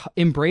later, they're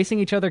embracing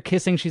each other,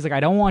 kissing. She's like, I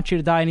don't want you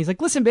to die. And he's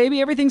like, listen,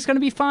 baby, everything's going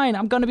to be fine,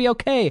 I'm going to be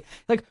okay.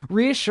 Like,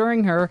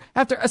 reassuring her.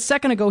 After a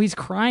second ago, he's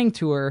crying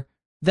to her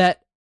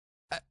that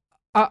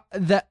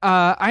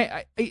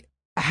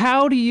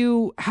how do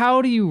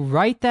you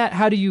write that?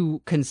 How do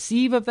you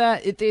conceive of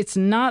that? It's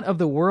not of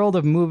the world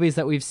of movies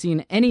that we've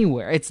seen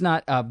anywhere. It's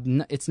not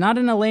an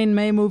Elaine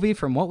May movie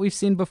from what we've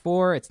seen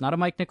before. It's not a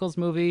Mike Nichols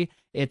movie.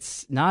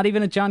 It's not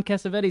even a John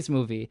Cassavetes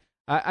movie.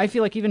 I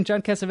feel like even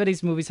John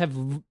Cassavetes movies have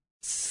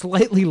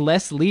slightly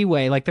less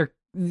leeway. Like they're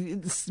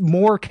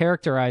more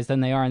characterized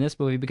than they are in this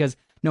movie, because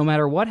no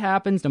matter what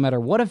happens, no matter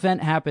what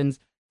event happens,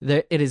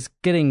 it is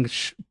getting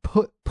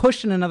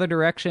pushed in another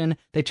direction.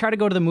 They try to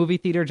go to the movie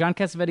theater. John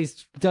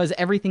Cassavetes does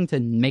everything to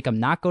make them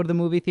not go to the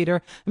movie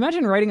theater.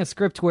 Imagine writing a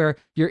script where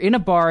you're in a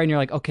bar and you're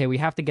like, okay, we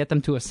have to get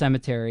them to a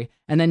cemetery.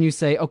 And then you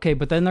say, okay,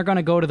 but then they're going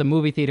to go to the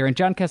movie theater. And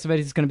John Cassavetes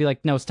is going to be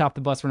like, no, stop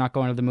the bus. We're not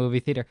going to the movie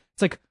theater.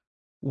 It's like,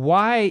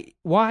 why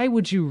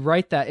would you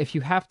write that if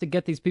you have to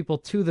get these people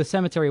to the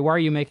cemetery? Why are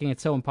you making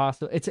it so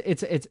impossible?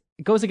 It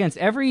goes against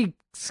every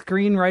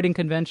screenwriting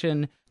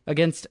convention,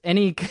 against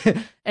any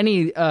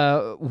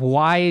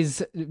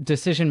wise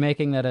decision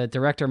making that a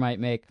director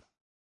might make,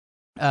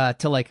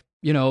 to like,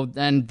 you know,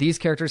 and these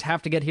characters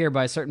have to get here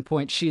by a certain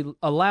point. She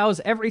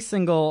allows every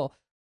single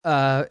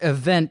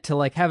event to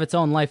like have its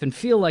own life and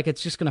feel like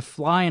it's just going to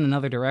fly in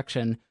another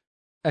direction.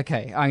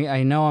 Okay,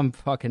 I know I'm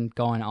fucking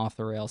going off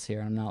the rails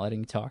here. I'm not letting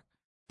you talk.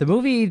 The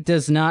movie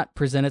does not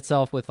present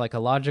itself with like a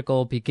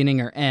logical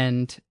beginning or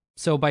end.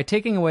 So by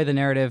taking away the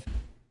narrative,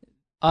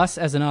 us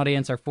as an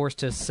audience are forced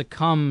to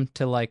succumb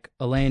to like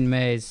Elaine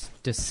May's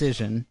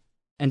decision.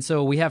 And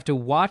so we have to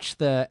watch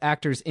the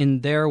actors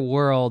in their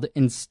world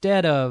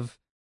instead of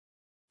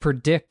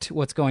predict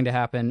what's going to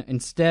happen,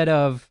 instead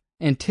of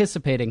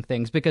anticipating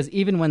things. Because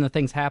even when the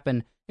things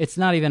happen, it's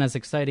not even as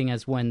exciting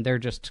as when they're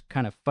just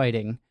kind of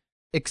fighting.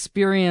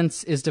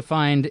 Experience is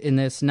defined in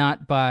this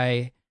not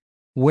by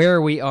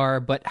where we are,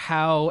 but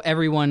how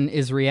everyone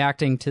is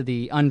reacting to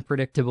the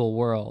unpredictable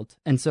world.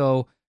 And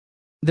so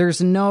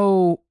there's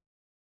no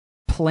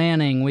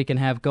planning we can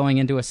have going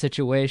into a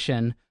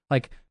situation.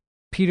 Like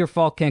Peter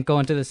Falk can't go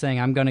into this saying,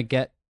 I'm going to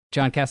get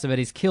John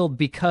Cassavetes killed,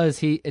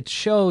 because it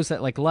shows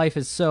that like life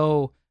is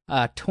so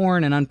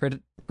torn and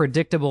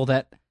unpredictable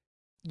that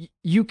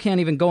you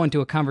can't even go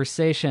into a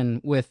conversation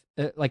with,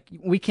 like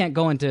we can't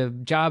go into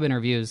job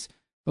interviews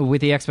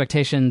with the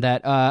expectation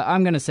that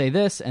I'm going to say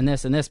this and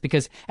this and this,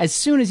 because as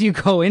soon as you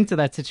go into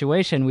that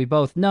situation, we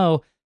both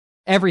know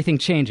everything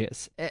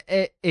changes.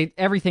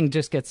 Everything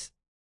just gets,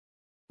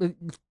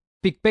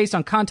 based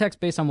on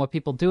context, based on what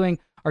people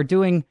are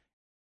doing.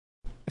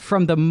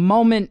 From the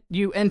moment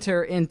you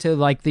enter into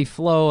like the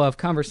flow of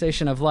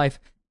conversation of life,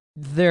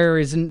 there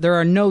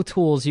are no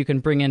tools you can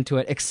bring into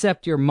it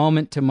except your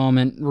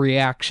moment-to-moment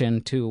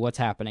reaction to what's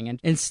happening. And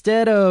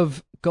instead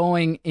of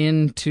going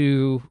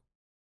into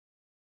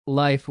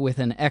life with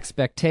an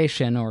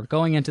expectation, or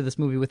going into this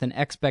movie with an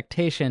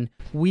expectation,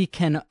 we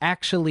can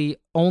actually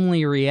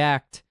only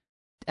react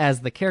as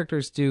the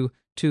characters do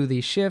to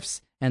the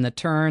shifts and the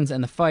turns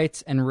and the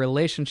fights and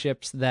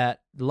relationships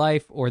that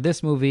life or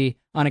this movie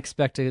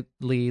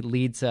unexpectedly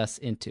leads us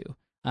into.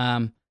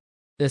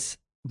 This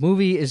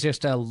movie is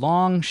just a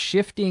long,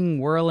 shifting,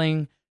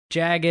 whirling,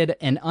 jagged,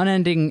 and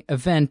unending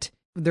event.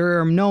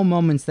 There are no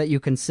moments that you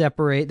can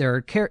separate.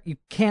 You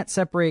can't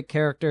separate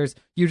characters.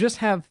 You just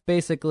have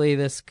basically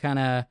this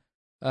kind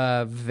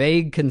of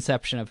vague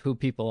conception of who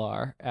people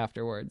are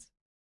afterwards.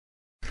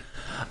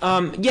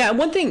 Yeah,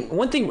 one thing.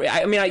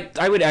 I mean,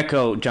 I would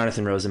echo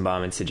Jonathan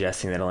Rosenbaum in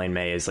suggesting that Elaine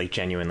May is like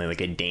genuinely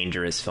like a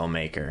dangerous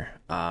filmmaker,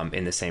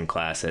 in the same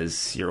class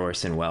as your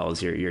Orson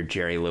Welles, your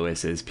Jerry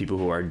Lewis's, people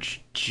who are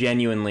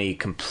genuinely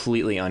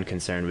completely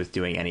unconcerned with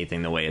doing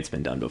anything the way it's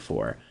been done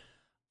before.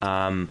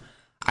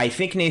 I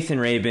think Nathan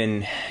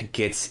Rabin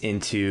gets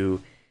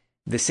into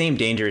the same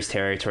dangerous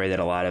territory that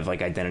a lot of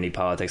like identity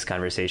politics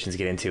conversations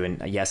get into.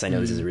 And yes, I know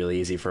this is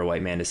really easy for a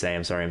white man to say,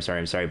 I'm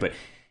sorry, but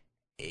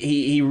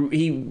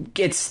he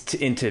gets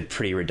into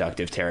pretty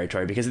reductive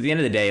territory, because at the end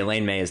of the day,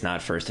 Elaine May is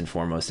not first and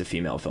foremost a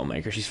female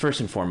filmmaker. She's first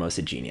and foremost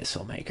a genius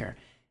filmmaker.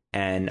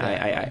 And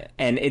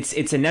and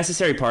it's a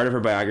necessary part of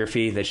her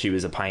biography that she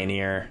was a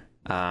pioneer,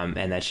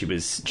 and that she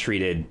was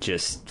treated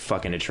just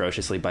fucking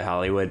atrociously by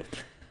Hollywood.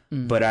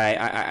 But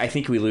I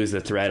think we lose the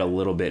thread a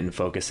little bit in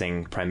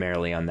focusing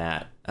primarily on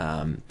that.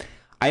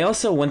 I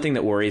also, one thing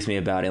that worries me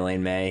about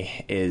Elaine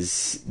May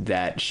is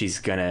that she's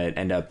going to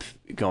end up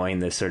going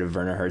this sort of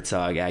Werner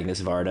Herzog,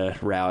 Agnes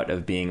Varda route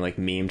of being like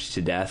memed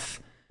to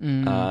death.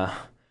 God,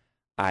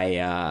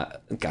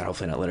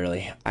 hopefully not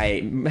literally.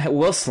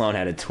 Will Sloan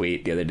had a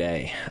tweet the other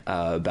day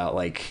about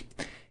like,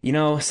 you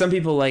know, some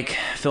people like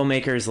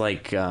filmmakers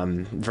like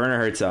Werner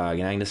Herzog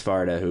and Agnes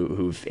Varda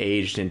who've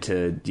aged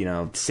into, you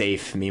know,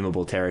 safe,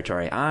 memeable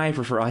territory. I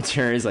prefer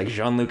auteurs like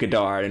Jean-Luc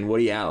Godard and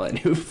Woody Allen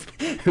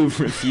who've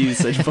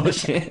refused such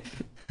bullshit.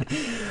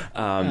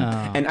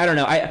 And I don't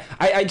know.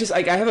 I just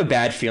like, I have a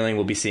bad feeling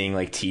we'll be seeing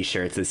like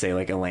T-shirts that say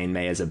like Elaine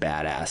May is a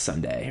badass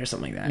someday or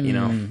something like that. You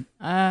know.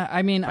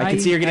 I mean, I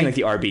could see her getting like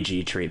the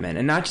RBG treatment,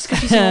 and not just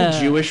because she's an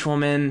old Jewish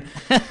woman.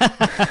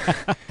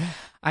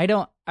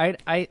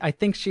 I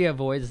think she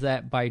avoids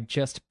that by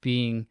just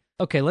being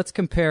okay. Let's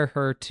compare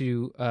her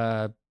to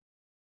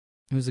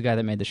who's the guy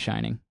that made The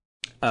Shining?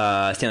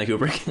 Stanley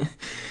Kubrick.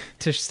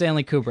 To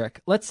Stanley Kubrick.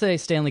 Let's say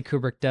Stanley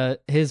Kubrick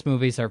his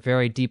movies are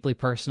very deeply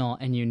personal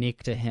and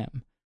unique to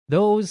him.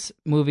 Those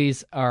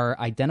movies are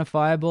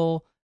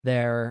identifiable.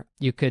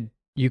 You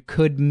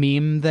could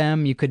meme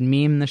them. You could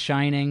meme The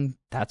Shining.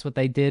 That's what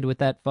they did with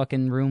that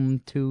fucking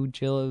Room 2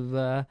 Jill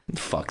of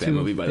Fuck that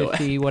movie, by the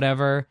way.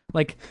 Whatever.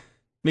 Like,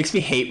 makes me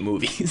hate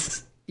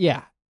movies.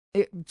 Yeah.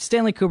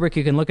 Stanley Kubrick,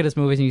 you can look at his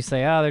movies and you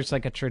say, oh, there's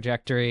like a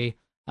trajectory.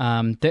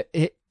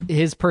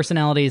 His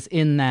personality is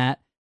in that.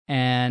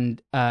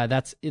 And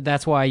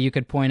that's why you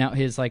could point out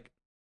his like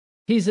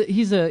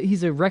he's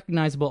a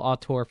recognizable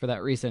auteur for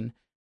that reason.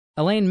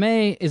 Elaine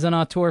May is an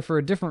auteur for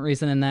a different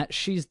reason in that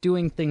she's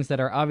doing things that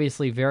are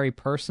obviously very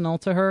personal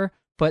to her,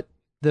 but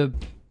the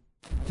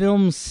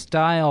film's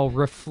style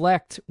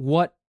reflect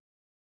what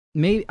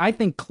I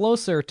think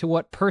closer to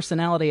what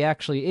personality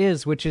actually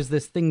is, which is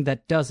this thing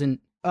that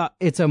doesn't.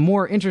 It's a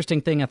more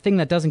interesting thing, a thing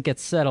that doesn't get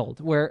settled.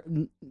 Dwight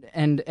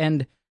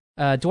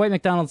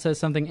McDonald says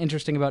something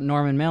interesting about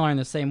Norman Mailer in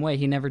the same way.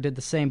 He never did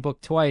the same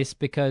book twice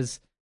because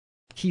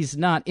he's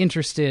not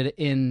interested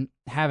in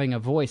having a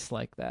voice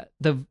like that.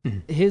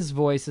 His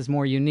voice is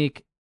more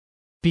unique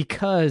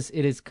because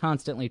it is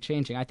constantly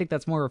changing. I think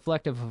that's more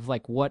reflective of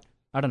like what,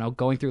 I don't know,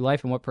 going through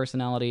life and what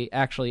personality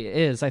actually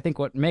is. I think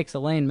what makes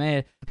Elaine May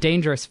a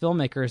dangerous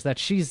filmmaker is that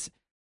she's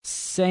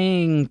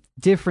saying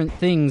different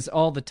things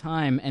all the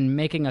time and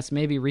making us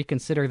maybe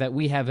reconsider that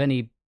we have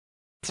any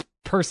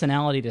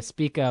personality to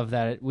speak of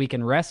that we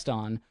can rest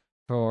on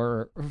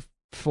for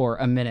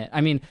a minute.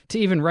 I mean, to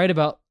even write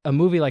about a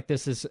movie like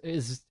this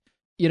is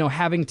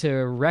having to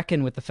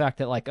reckon with the fact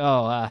that like,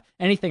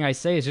 anything I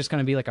say is just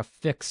going to be like a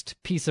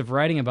fixed piece of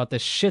writing about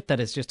this shit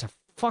that is just a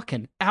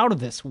fucking out of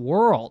this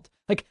world.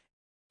 Like,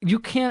 you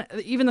can't,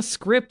 even the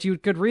script, you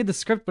could read the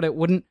script, but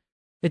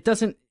it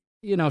doesn't,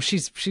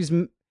 she's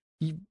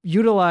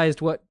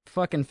utilized what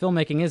fucking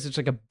filmmaking is. It's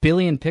like a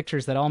billion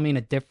pictures that all mean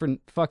a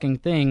different fucking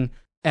thing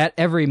at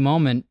every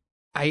moment.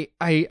 I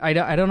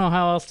don't know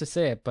how else to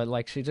say it, but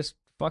like she just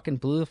fucking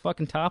blew the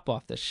fucking top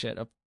off this shit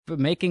of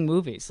making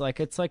movies. Like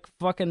it's like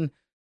fucking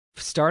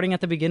starting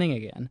at the beginning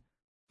again.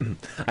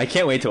 I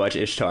can't wait to watch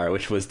Ishtar,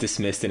 which was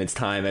dismissed in its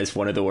time as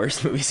one of the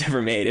worst movies ever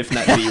made, if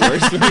not the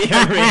worst movie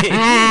ever made. So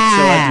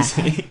have to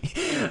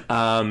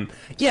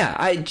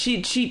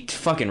see. She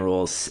fucking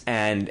rules,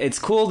 and it's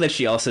cool that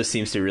she also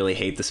seems to really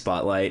hate the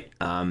spotlight.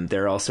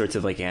 There are all sorts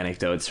of like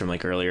anecdotes from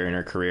like earlier in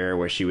her career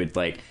where she would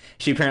like.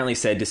 She apparently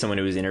said to someone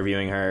who was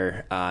interviewing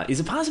her, is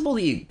it possible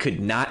that you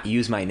could not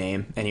use my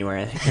name anywhere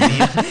in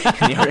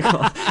the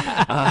article?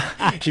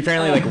 She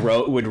apparently like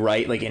would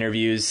write like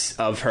interviews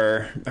of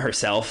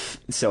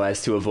herself so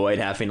as to avoid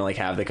having to like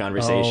have the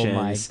conversations.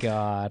 Oh my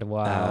God.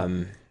 Wow.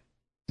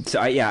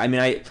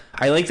 I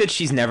like that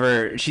she's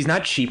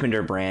not cheapened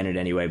her brand in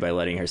any way by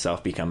letting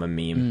herself become a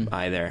meme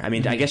either. I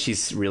mean, I guess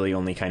she's really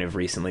only kind of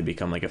recently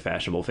become like a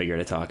fashionable figure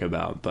to talk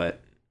about, but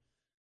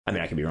I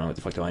mean, I could be wrong. What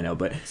the fuck do I know?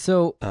 But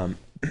so,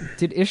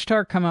 did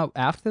Ishtar come out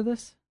after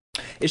this?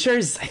 Ishtar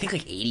is, I think,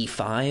 like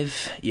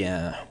 85.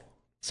 Yeah.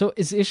 So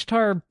is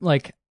Ishtar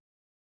like?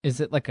 Is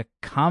it like a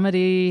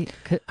comedy?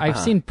 I've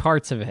seen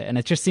parts of it, and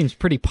it just seems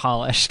pretty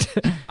polished.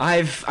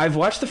 I've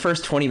watched the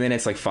first 20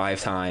 minutes like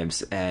 5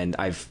 times, and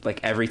I've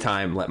like every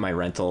time let my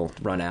rental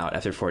run out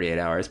after 48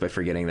 hours by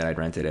forgetting that I'd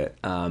rented it.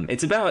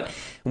 It's about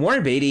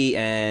Warren Beatty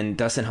and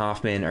Dustin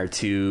Hoffman are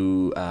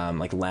two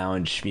like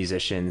lounge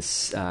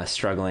musicians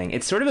struggling.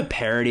 It's sort of a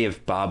parody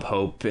of Bob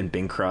Hope and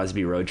Bing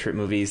Crosby road trip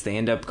movies. They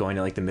end up going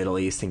to like the Middle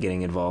East and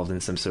getting involved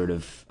in some sort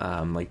of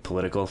like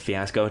political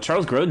fiasco.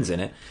 Charles Grodin's in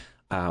it.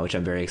 Which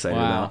I'm very excited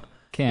about.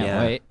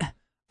 Can't wait.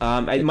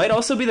 It might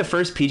also be the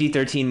first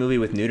PG-13 movie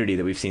with nudity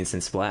that we've seen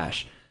since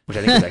Splash, which I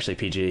think was actually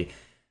PG.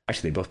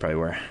 Actually, they both probably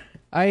were.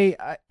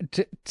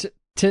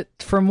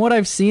 From what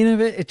I've seen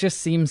of it, it just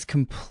seems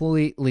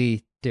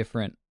completely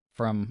different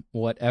from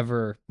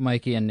whatever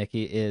Mikey and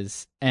Nikki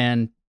is,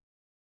 and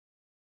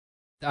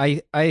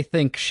I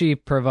think she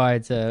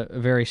provides a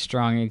very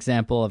strong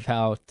example of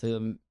how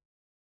to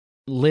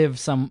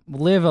live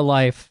a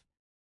life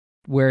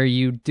where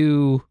you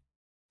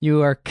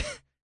are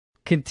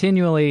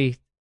continually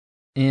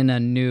in a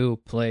new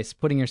place,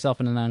 putting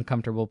yourself in an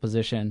uncomfortable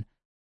position.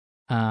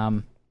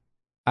 I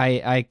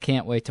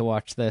can't wait to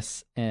watch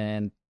this,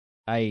 and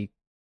I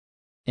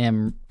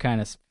am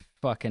kind of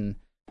fucking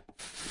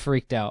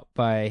freaked out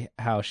by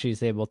how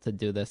she's able to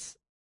do this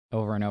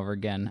over and over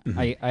again.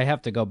 Mm-hmm. I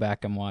have to go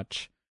back and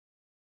watch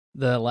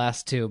the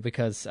last two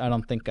because I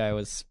don't think I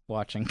was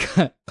watching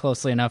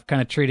closely enough,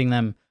 kind of treating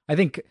them. I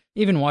think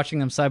even watching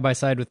them side by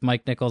side with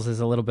Mike Nichols is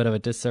a little bit of a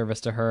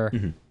disservice to her,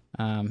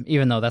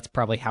 even though that's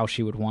probably how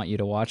she would want you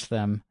to watch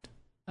them.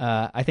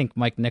 I think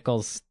Mike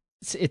Nichols,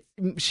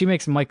 she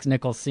makes Mike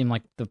Nichols seem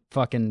like the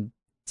fucking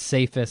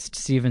safest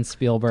Steven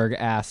Spielberg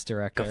ass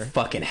director. A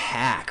fucking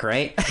hack,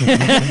 right?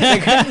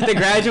 The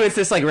Graduate's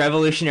this like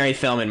revolutionary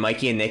film, and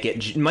Mikey and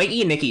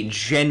Nikki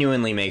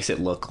genuinely makes it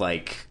look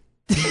like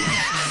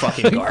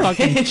fucking garbage.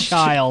 Fucking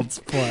child's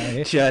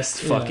play.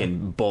 Just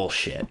fucking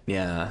bullshit.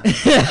 Yeah.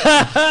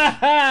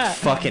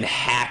 Fucking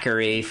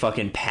hackery,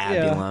 fucking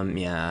pabulum.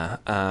 Yeah.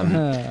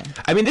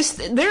 I mean,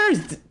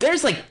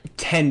 there's like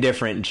 10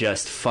 different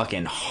just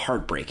fucking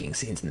heartbreaking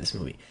scenes in this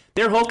movie.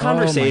 Their whole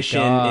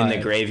conversation in the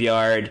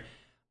graveyard,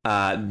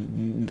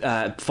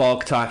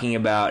 Falk talking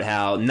about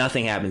how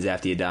nothing happens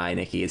after you die,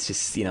 Nikki. It's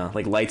just,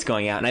 like lights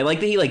going out. And I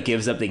like that he like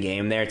gives up the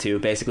game there too.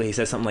 Basically, he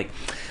says something like,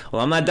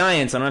 well, I'm not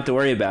dying, so I don't have to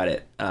worry about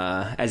it.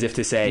 As if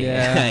to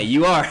say,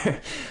 you are.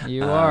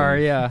 You are,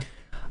 yeah.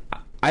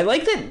 I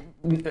like that.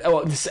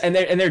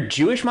 And they're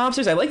Jewish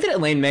mobsters. I like that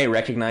Elaine May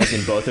recognized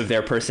in both of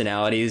their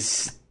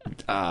personalities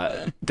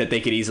that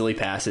they could easily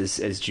pass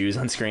as Jews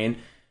on screen.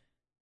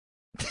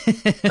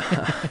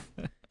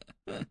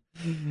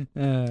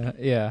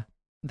 Yeah.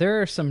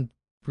 There are some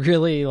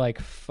really like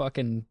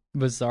fucking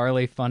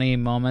bizarrely funny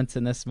moments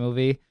in this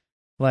movie.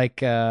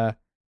 Like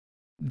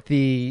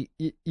you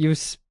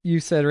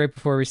said right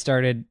before we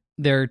started,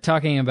 they're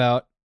talking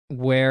about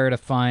where to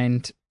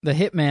find the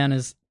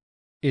hitman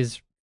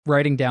is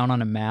writing down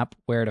on a map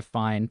where to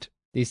find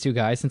these two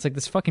guys. And it's like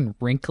this fucking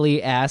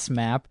wrinkly ass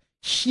map.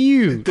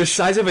 Huge. The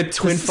size of a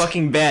twin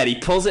fucking bed. He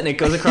pulls it and it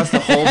goes across the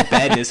whole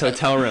bed in his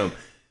hotel room.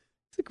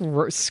 It's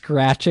like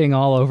scratching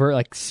all over,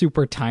 like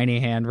super tiny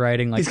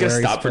handwriting. Like he's gonna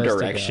stop for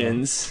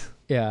directions.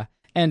 Yeah,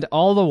 and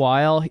all the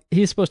while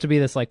he's supposed to be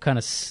this like kind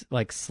of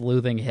like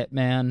sleuthing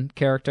hitman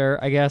character,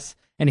 I guess.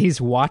 And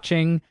he's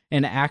watching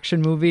an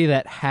action movie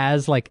that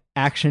has like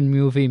action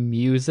movie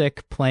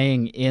music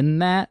playing in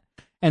that.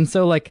 And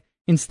so like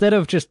instead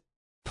of just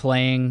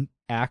playing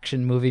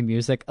action movie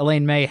music,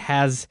 Elaine May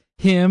has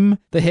him,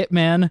 the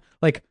hitman,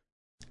 like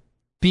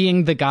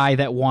being the guy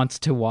that wants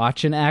to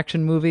watch an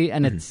action movie,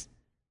 and it's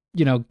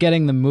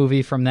getting the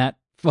movie from that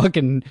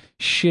fucking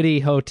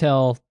shitty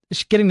hotel,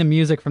 getting the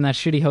music from that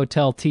shitty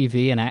hotel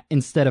TV, and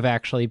instead of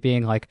actually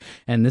being like,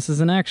 and this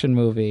is an action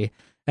movie.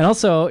 And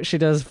also, she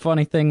does a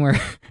funny thing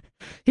where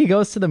he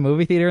goes to the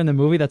movie theater, and the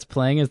movie that's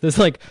playing is this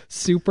like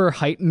super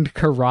heightened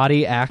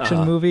karate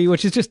action movie,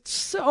 which is just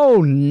so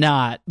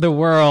not the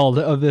world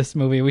of this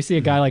movie. We see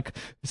a guy like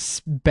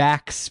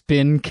back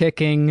spin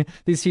kicking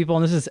these people,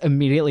 and this is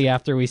immediately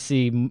after we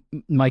see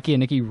Mikey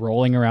and Nikki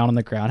rolling around on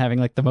the ground having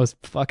like the most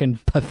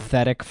fucking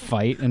pathetic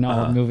fight in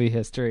all of movie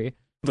history.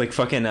 Like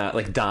fucking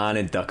like Don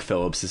and Duck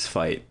Phillips's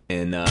fight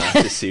in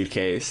The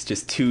Suitcase.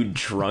 Just two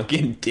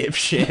drunken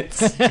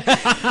dipshits.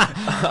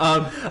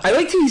 I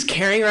like he's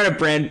carrying around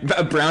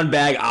a brown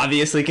bag,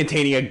 obviously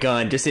containing a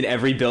gun, just in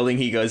every building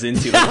he goes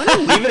into. Like, why not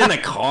leave it in the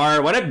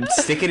car? Why not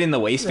stick it in the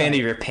waistband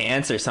of your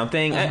pants or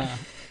something?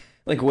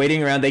 Like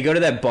waiting around, they go to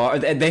that bar.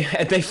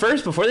 They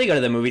first, before they go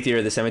to the movie theater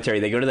or the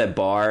cemetery, they go to that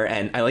bar,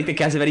 and I like that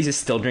Cassavetes is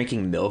still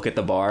drinking milk at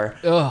the bar.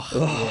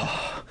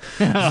 Ugh.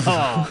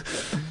 Yeah.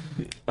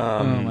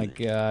 Oh my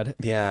god.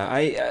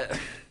 Yeah,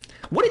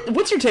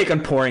 what's your take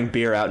on pouring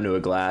beer out into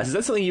a glass? Is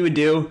that something you would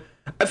do?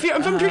 If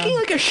I'm drinking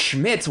like a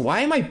Schmitz,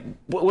 why am I?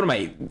 What am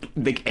I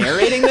like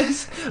aerating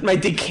this? Am I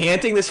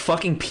decanting this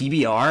fucking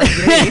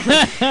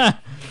PBR?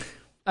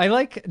 I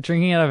like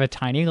drinking out of a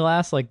tiny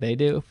glass like they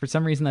do. For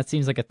some reason, that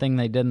seems like a thing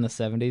they did in the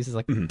 70s. Is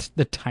like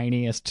the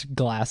tiniest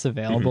glass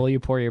available you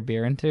pour your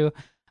beer into.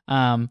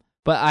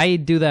 But I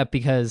do that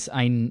because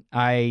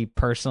I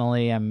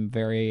personally am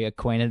very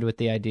acquainted with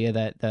the idea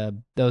that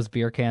those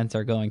beer cans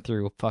are going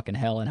through fucking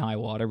hell and high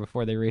water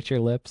before they reach your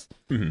lips.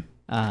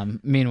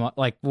 Meanwhile,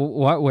 like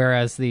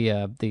whereas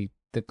the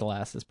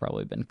glass has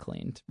probably been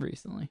cleaned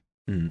recently.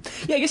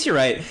 Yeah, I guess you're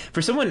right.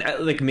 For someone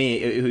like me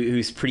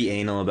who's pretty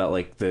anal about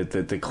like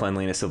the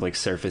cleanliness of like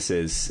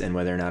surfaces and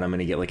whether or not I'm going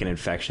to get like an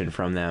infection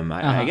from them,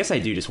 I guess I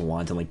do just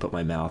want to like put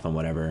my mouth on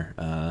whatever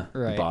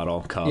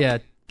bottle,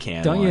 cup,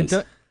 can.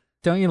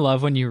 Don't you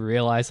love when you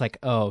realize, like,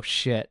 oh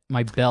shit,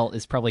 my belt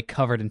is probably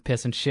covered in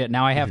piss and shit.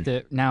 Now I have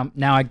to now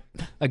I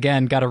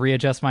again got to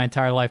readjust my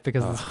entire life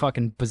because of this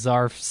fucking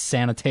bizarre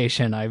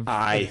sanitation.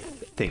 I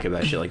think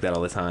about shit like that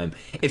all the time.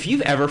 If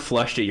you've ever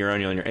flushed a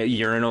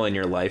urinal in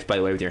your life, by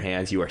the way, with your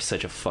hands, you are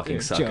such a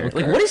fucking sucker.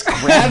 Joker. Like, what is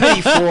gravity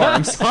for?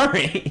 I'm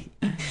sorry.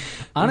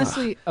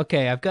 Honestly,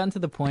 okay, I've gotten to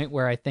the point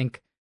where I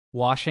think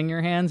washing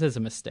your hands is a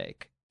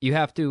mistake. You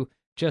have to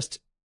just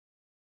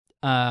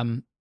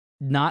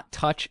not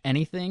touch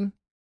anything.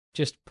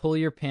 Just pull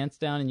your pants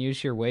down and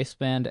use your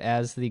waistband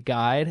as the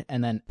guide,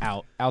 and then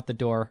out the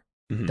door.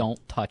 Don't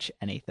touch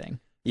anything.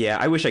 Yeah,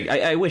 I wish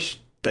I wish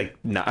like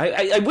no,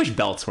 I wish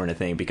belts weren't a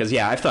thing, because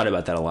I've thought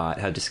about that a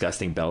lot. How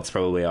disgusting belts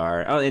probably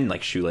are. Oh, and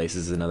like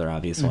shoelaces is another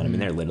obvious one. I mean,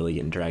 they're literally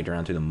getting dragged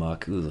around through the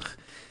muck. Ugh.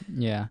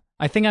 Yeah,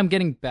 I think I'm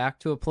getting back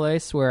to a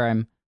place where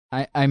I'm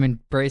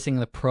embracing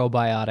the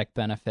probiotic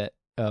benefit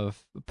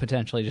of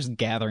potentially just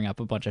gathering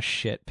up a bunch of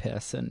shit,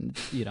 piss, and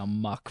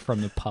muck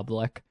from the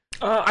public.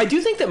 I do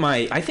think that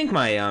my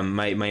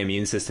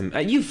immune system.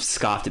 You've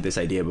scoffed at this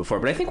idea before,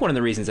 but I think one of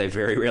the reasons I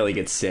very rarely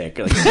get sick,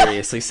 like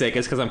seriously sick,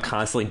 is because I'm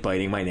constantly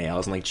biting my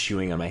nails and like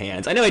chewing on my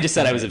hands. I know I just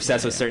said I was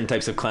obsessed with certain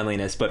types of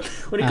cleanliness, but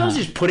when it comes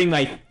to just putting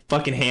my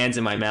fucking hands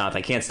in my mouth,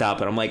 I can't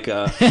stop it. I'm like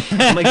John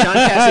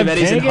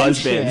Cassavetes in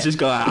Husbands, just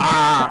go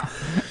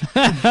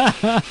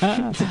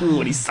Ooh,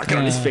 when he's sucking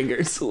on his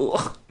fingers. Ooh.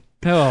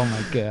 Oh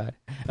my god.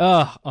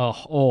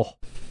 Oh.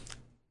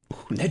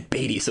 Ned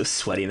Beatty's so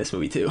sweaty in this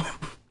movie too.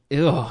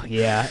 Oh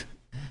yeah.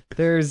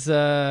 There's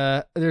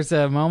a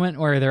moment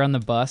where they're on the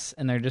bus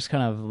and they're just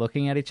kind of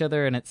looking at each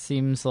other, and it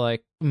seems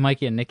like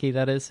Mikey and Nikki,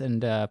 that is,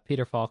 and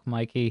Peter Falk,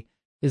 Mikey,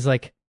 is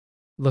like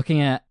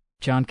looking at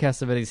John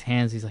Cassavetes'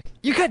 hands. He's like,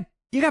 you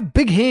got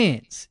big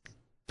hands.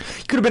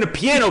 You could have been a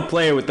piano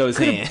player with those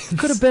hands.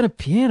 Could have been a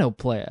piano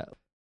player.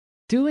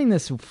 Doing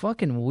this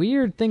fucking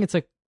weird thing. It's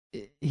like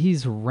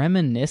he's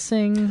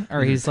reminiscing,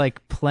 or he's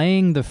like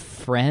playing the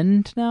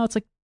friend now. It's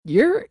like,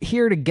 you're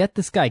here to get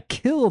this guy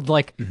killed.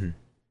 Like,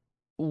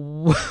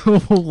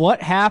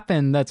 what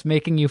happened that's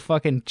making you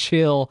fucking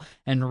chill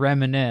and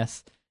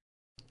reminisce?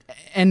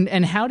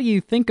 And how do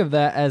you think of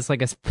that as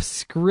like a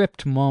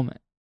script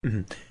moment?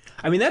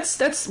 I mean,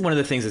 that's one of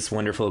the things that's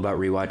wonderful about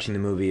rewatching the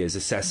movie, is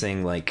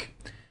assessing like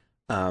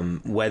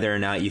whether or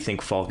not you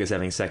think Falk is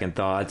having second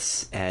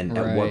thoughts, and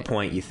at what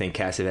point you think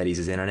Cassavetes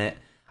is in on it.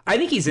 I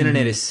think he's in on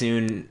it as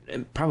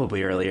soon,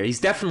 probably earlier.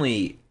 He's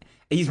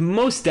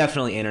most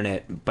definitely in on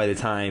it by the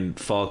time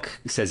Falk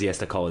says he has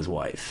to call his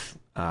wife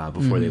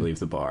before they leave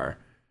the bar.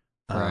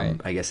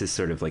 I guess it's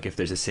sort of like if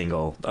there's a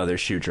single other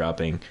shoe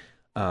dropping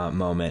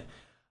moment.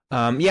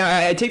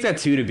 I take that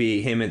too to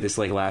be him at this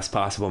like last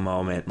possible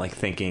moment, like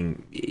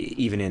thinking,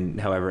 even in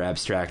however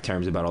abstract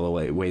terms, about all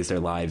the ways their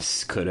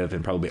lives could have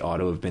and probably ought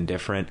to have been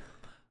different.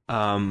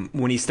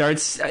 When he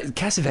starts,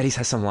 Cassavetes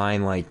has some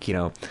line like,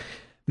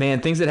 man,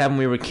 things that happened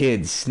when we were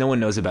kids, no one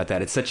knows about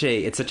that. It's such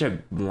a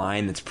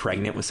line that's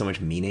pregnant with so much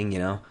meaning,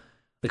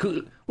 Like,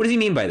 what does he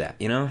mean by that,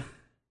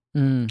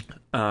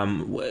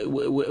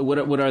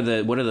 What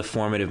are the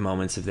formative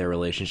moments of their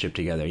relationship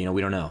together?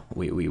 We don't know.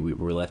 We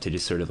were left to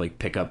just sort of like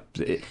pick up,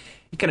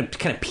 kind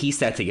of piece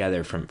that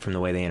together from the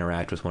way they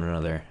interact with one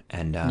another,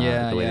 and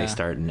the way they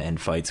start and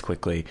end fights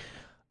quickly.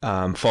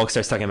 Falk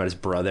starts talking about his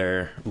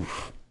brother.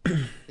 Oof.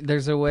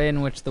 There's a way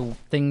in which the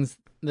things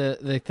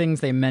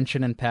they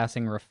mention in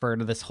passing refer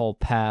to this whole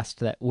past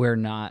that we're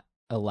not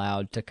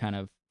allowed to kind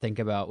of think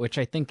about, which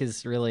I think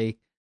is really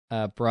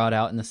brought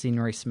out in the scene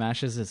where he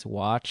smashes his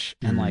watch.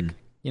 And like,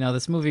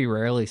 this movie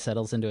rarely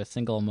settles into a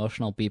single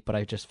emotional beat, but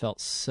I just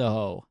felt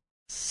so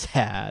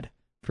sad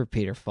for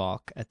Peter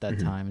Falk at that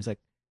time. He's like,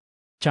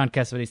 John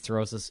Cassavetes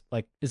throws his,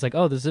 like, is like,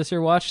 oh, is this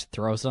your watch?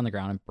 Throws it on the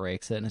ground and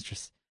breaks it. And it's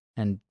just,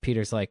 and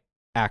Peter's like,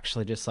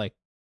 actually just like,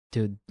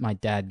 dude, my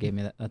dad gave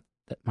me that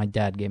my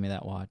dad gave me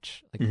that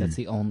watch. Like, that's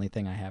the only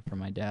thing I have from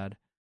my dad.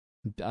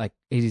 Like,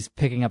 he's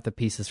picking up the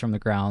pieces from the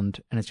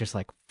ground, and it's just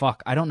like,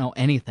 fuck, I don't know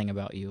anything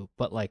about you,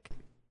 but like,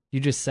 you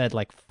just said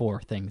like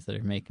 4 things that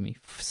are making me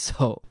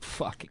so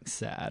fucking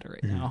sad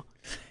right now.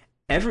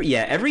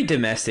 Every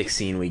domestic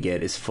scene we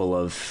get is full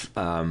of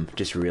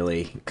just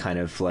really kind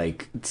of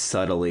like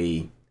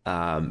subtly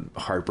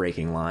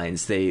heartbreaking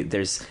lines.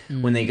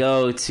 When they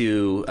go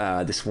to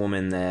this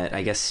woman that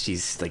I guess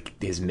she's like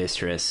his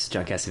mistress,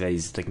 John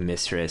Cassavetes' like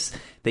mistress.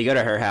 They go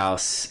to her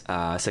house,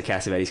 so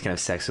Cassavetes can have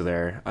sex with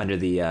her under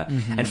the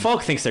and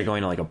Falk thinks they're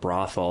going to like a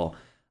brothel.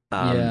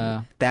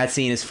 That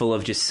scene is full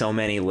of just so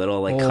many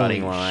little like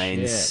cutting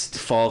lines. Shit.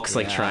 Falk's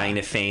like trying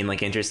to feign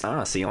like interest.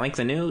 So you like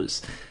the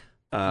news?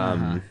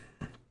 That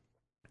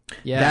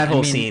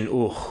whole scene,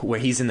 where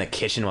he's in the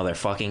kitchen while they're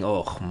fucking.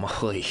 Oh,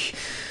 Molly.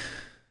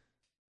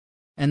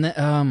 And then,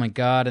 oh my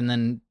god! And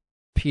then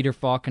Peter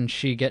Falk and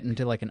she get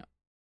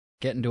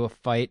into a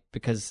fight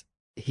because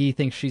he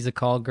thinks she's a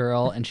call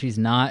girl and she's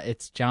not.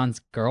 It's John's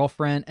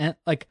girlfriend, and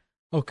like,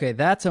 okay,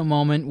 that's a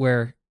moment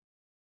where,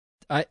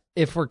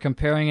 if we're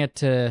comparing it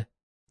to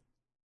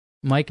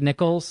Mike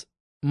Nichols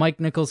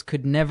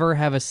could never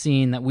have a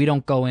scene that we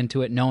don't go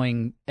into it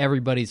knowing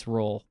everybody's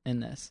role in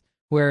this.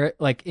 Where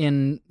like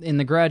in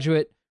The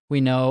Graduate,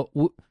 we know.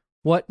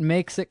 What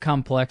makes it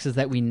complex is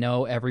that we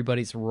know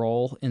everybody's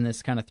role in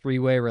this kind of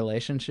 3-way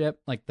relationship.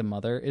 Like the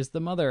mother is the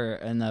mother,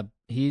 and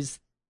he's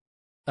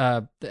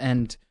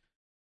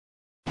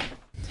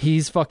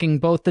fucking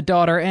both the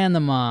daughter and the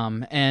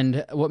mom.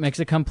 And what makes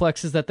it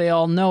complex is that they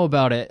all know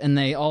about it and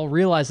they all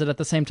realize it at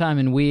the same time.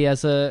 And we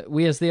as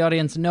the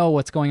audience know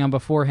what's going on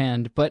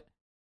beforehand. But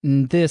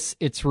in this,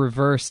 it's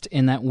reversed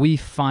in that we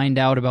find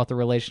out about the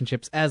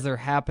relationships as they're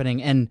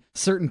happening, and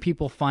certain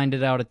people find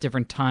it out at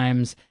different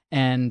times,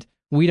 and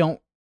we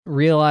don't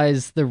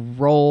realize the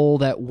role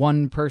that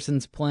one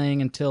person's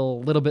playing until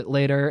a little bit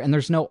later. And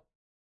there's not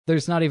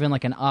even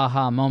like an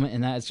aha moment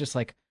in that. It's just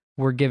like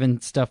we're given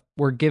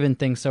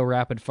things so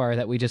rapid fire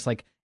that we just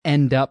like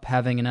end up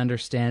having an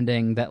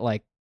understanding that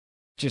like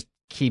just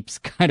keeps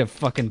kind of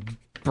fucking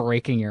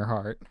breaking your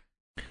heart.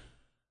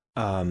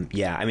 I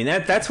mean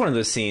that's one of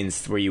those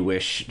scenes where you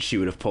wish she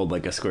would have pulled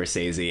like a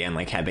Scorsese and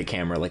like had the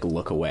camera like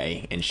look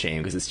away in shame,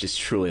 because it's just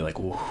truly like,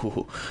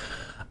 whoa.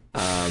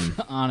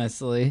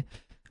 Honestly,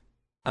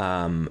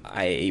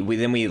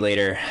 we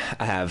later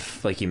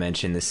have, like you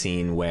mentioned, the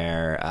scene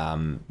where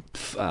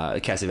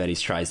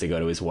Cassavetes tries to go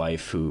to his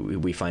wife, who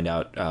we find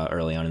out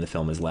early on in the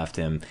film has left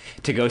him,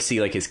 to go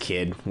see like his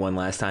kid one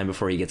last time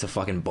before he gets a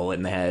fucking bullet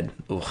in the head.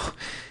 Ugh.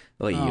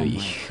 Oy, Oh oy,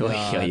 my oy,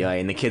 God. oy, oy,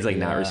 and the kid's like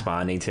not Yeah.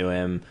 responding to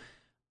him.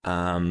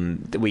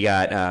 We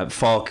got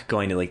Falk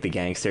going to like the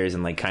gangsters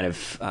and like kind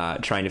of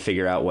trying to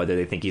figure out whether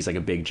they think he's like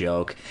a big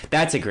joke.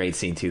 That's a great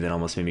scene too that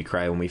almost made me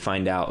cry when we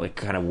find out like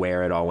kind of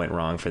where it all went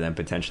wrong for them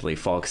potentially.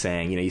 Falk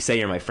saying, you say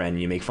you're my friend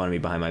and you make fun of me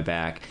behind my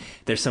back.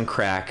 There's some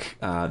crack.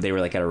 They were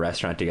like at a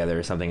restaurant together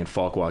or something, and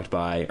Falk walked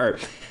by, or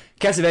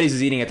Cassavetes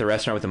was eating at the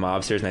restaurant with the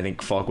mobsters, and I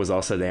think Falk was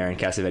also there, and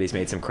Cassavetes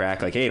made some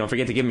crack like, hey, don't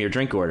forget to give him your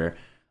drink order.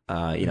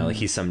 Like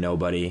he's some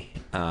nobody.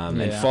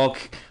 And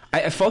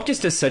Falk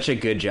just does such a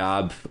good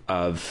job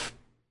of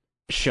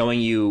showing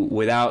you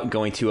without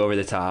going too over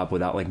the top,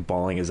 without like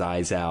bawling his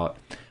eyes out.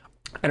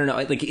 I don't know,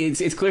 like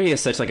it's clear he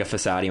has such like a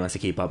facade he wants to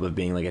keep up of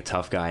being like a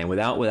tough guy, and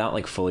without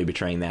like fully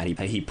betraying that,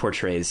 he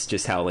portrays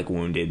just how like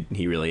wounded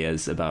he really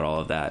is about all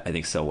of that, I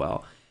think, so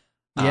well.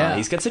 Yeah.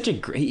 He's got such a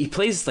great, he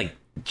plays like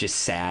just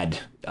sad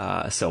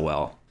so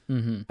well.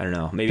 Mm-hmm. I don't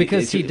know, maybe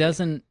Because he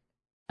doesn't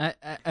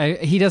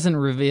he doesn't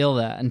reveal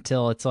that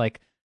until it's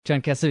like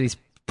John Cassavetes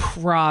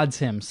prods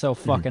him so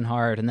fucking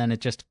hard, and then you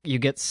just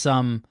get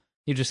some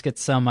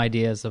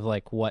ideas of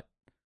like what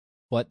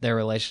their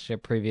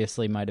relationship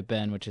previously might have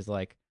been, which is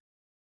like,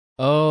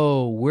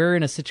 oh, we're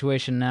in a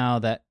situation now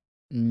that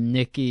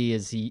Nicky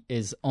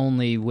is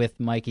only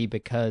with Mikey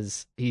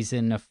because he's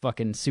in a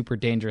fucking super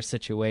dangerous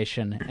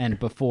situation, and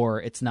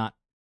before it's not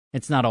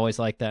always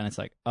like that, and it's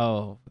like,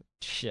 oh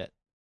shit,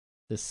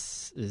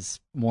 this is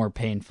more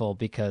painful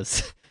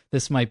because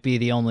this might be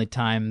the only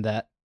time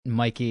that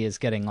Mikey is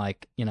getting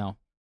like,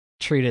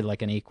 treated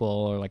like an equal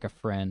or like a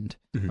friend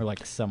or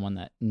like someone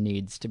that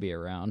needs to be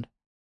around.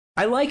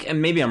 I like,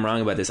 and maybe I'm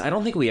wrong about this, I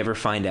don't think we ever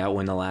find out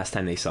when the last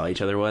time they saw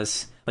each other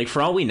was. Like,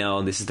 for all we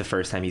know, this is the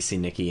first time he's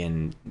seen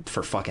Nicky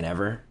for fucking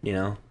ever,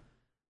 Yeah.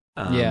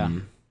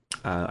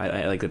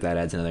 I like that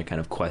adds another kind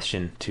of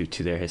question to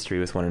their history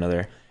with one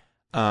another.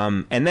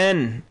 And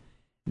then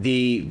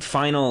the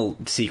final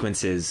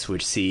sequences,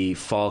 which see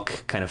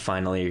Falk kind of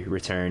finally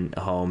return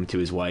home to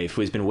his wife,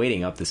 who has been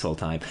waiting up this whole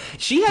time.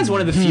 She has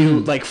one of the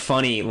few like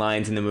funny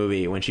lines in the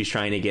movie when she's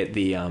trying to get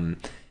the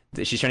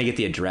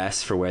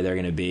address for where they're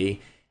going to be.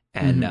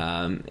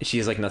 And she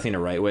has like nothing to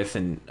write with,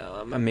 and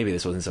maybe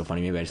this wasn't so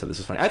funny. Maybe I just thought this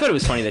was funny. I thought it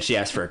was funny that she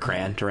asked for a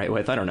crayon to write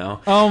with. I don't know.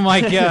 Oh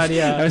my god,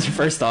 yeah. That was her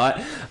first thought.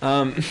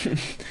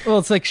 Well,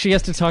 it's like she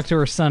has to talk to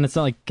her son. It's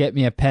not like, get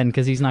me a pen,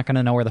 because he's not going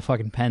to know where the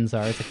fucking pens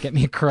are. It's like, get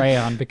me a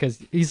crayon,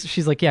 because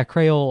she's like, yeah,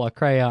 Crayola,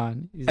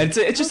 crayon. It's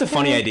just a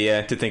funny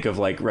idea to think of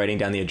like writing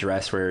down the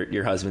address where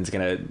your husband's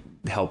going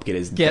to help get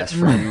his best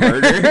friend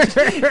murdered.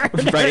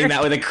 Writing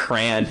that with a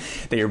crayon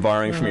that you're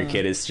borrowing from your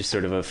kid is just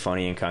sort of a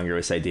funny,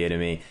 incongruous idea to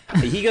me.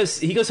 He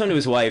goes home to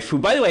his wife, who,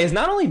 by the way, has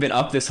not only been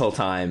up this whole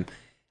time,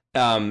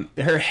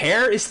 her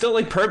hair is still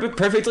like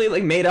perfectly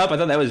like made up. I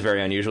thought that was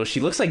very unusual. She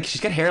looks like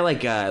she's got hair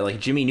like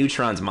Jimmy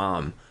Neutron's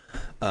mom,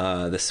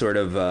 the sort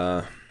of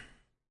I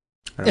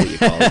don't know what you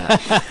call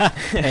that.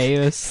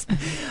 Chaos.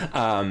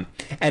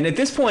 And at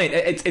this point,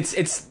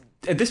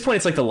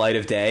 it's like the light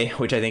of day,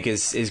 which I think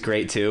is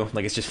great too.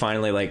 Like, it's just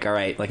finally like, all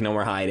right, like no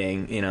more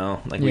hiding,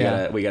 like we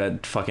gotta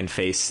fucking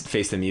face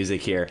the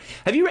music here.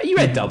 Have you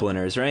read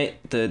Dubliners, right?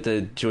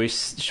 The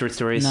Joyce short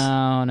stories?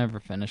 No, never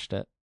finished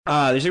it.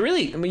 There's a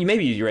really,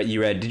 maybe you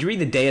read. Did you read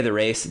The Day of the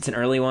Race? It's an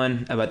early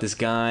one about this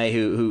guy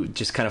who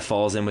just kind of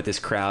falls in with this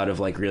crowd of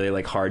like really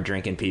like hard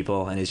drinking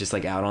people and is just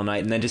like out all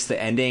night. And then just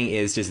the ending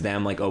is just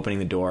them like opening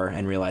the door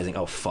and realizing,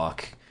 oh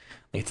fuck,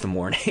 like it's the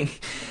morning.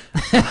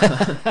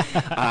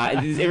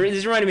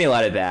 It reminded me a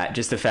lot of that.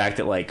 Just the fact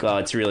that like, well,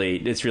 it's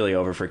really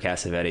over for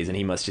Cassavetes, and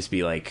he must just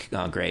be like,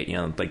 oh great,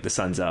 like the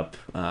sun's up.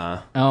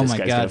 Oh my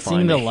god,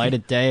 seeing the light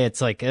of day, it's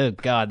like, oh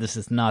god, this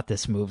is not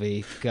this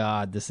movie.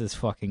 God, this is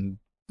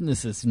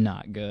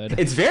not good.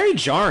 It's very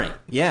jarring,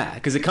 yeah,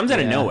 because it comes out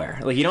of nowhere.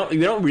 Like you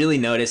don't really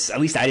notice. At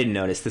least I didn't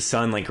notice the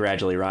sun like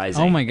gradually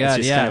rising. Oh my god,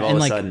 it's just yeah, kind of all and of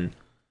a like, sudden.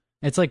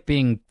 It's like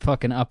being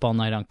fucking up all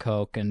night on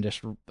coke and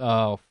just,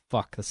 oh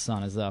fuck, the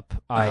sun is up.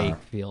 I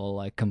feel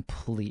like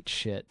complete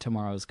shit.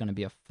 Tomorrow is going to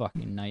be a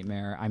fucking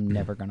nightmare. I'm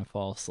never going to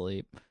fall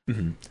asleep.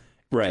 Mm-hmm.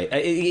 Right.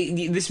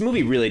 This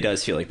movie really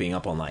does feel like being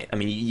up all night. I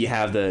mean, you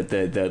have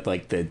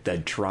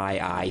the dry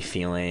eye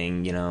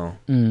feeling,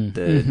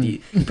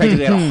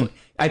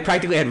 I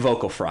practically had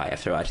vocal fry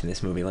after watching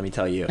this movie, let me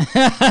tell you.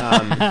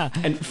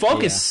 And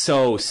Falk is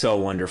so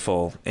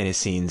wonderful in his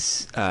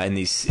scenes, in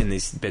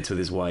these bits with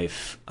his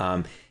wife.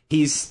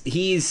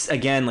 He's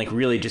again like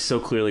really just so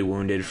clearly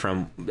wounded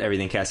from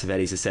everything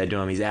Cassavetes has said to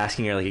him. He's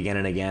asking her like again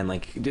and again,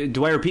 like,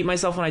 do I repeat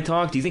myself when I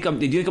talk? Do you think I'm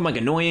like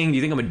annoying? Do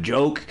you think I'm a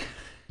joke?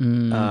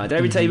 Did I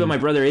ever tell you about my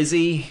brother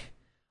Izzy?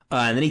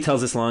 And then he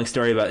tells this long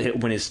story about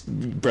when his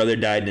brother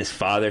died and his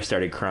father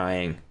started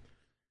crying.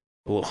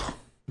 Oh.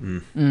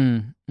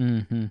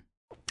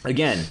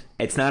 Again,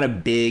 it's not a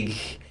big.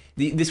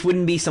 This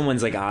wouldn't be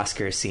someone's like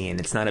Oscar scene.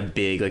 It's not a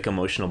big like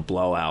emotional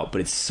blowout,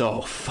 but it's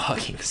so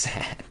fucking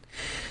sad.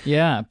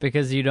 Yeah,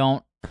 because you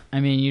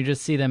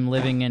just see them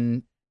living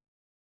in,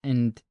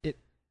 and it,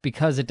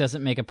 because it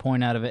doesn't make a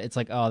point out of it. It's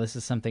like, oh, this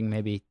is something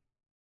maybe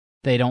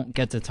they don't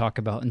get to talk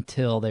about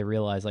until they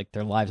realize like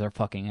their lives are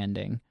fucking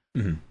ending.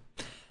 Mm-hmm.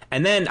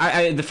 And then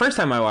the first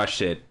time I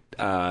watched it,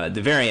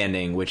 the very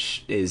ending,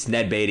 which is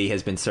Ned Beatty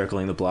has been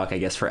circling the block, I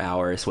guess, for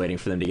hours, waiting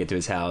for them to get to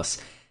his house.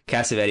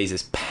 Cassavetes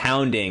is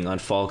pounding on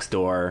Falk's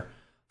door.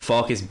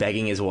 Falk is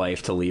begging his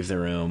wife to leave the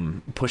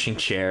room, pushing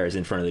chairs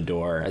in front of the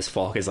door as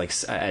Falk is like,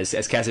 as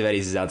Cassavetes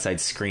is outside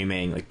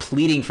screaming, like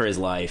pleading for his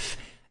life,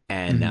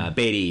 and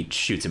Beatty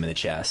shoots him in the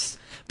chest.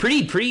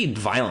 Pretty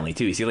violently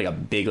too. You see like a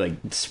big like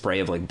spray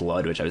of like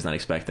blood, which I was not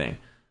expecting.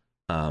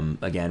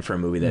 Again, for a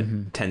movie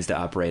that tends to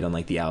operate on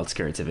like the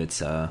outskirts of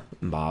its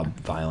mob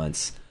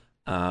violence.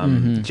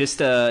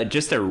 Just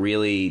a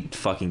really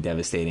fucking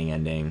devastating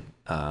ending.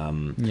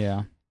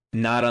 Yeah.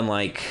 Not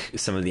unlike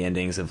some of the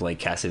endings of like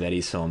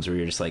Cassavetes films where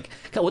you're just like,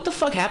 God, what the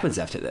fuck happens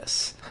after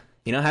this?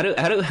 You know, how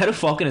do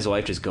Falk and his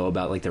wife just go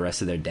about like the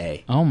rest of their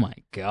day? Oh my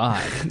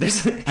God.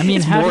 I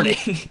mean,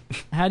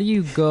 how do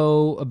you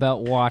go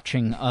about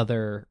watching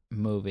other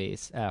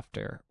movies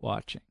after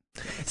watching?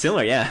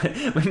 Similar, yeah.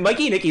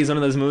 Mikey and Nicky is one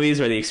of those movies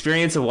where the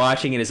experience of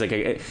watching it is like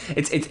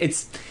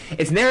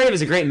its narrative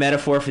is a great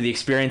metaphor for the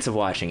experience of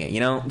watching it.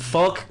 You know,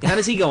 Falk, how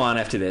does he go on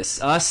after this?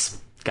 Us,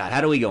 God,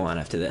 how do we go on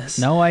after this?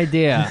 No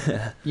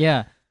idea.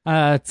 Yeah,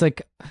 it's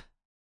like,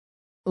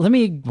 let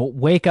me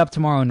wake up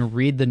tomorrow and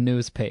read the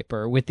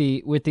newspaper with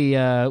the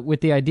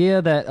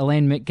idea that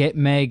Elaine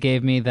May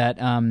gave me that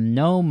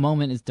no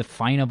moment is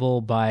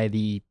definable by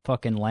the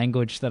fucking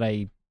language that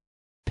I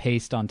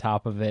paste on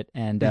top of it,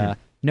 and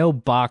no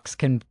box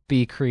can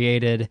be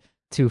created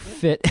to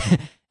fit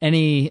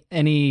any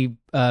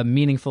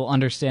meaningful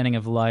understanding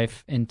of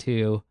life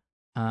into,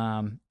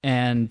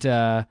 and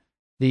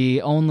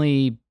the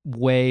only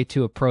way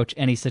to approach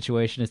any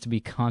situation is to be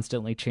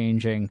constantly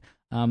changing.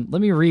 Let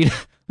me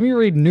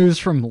read news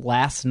from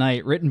last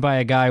night, written by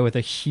a guy with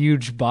a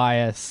huge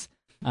bias,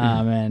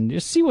 and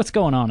just see what's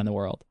going on in the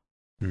world.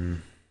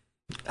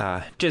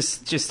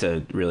 Just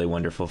a really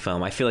wonderful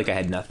film. I feel like I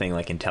had nothing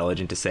like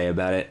intelligent to say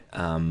about it.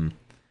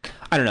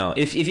 I don't know.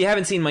 If you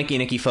haven't seen Mikey and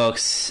Nicky,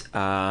 folks,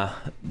 buy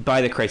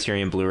the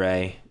Criterion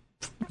Blu-ray.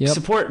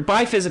 Yep.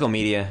 Buy physical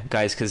media,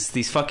 guys, because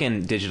these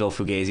fucking digital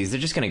fugazis, they're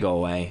just gonna go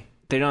away.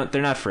 They're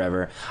not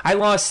forever. I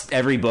lost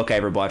every book I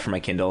ever bought for my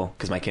Kindle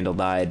because my Kindle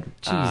died.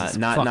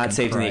 Not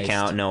saved in the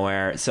account,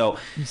 nowhere. So,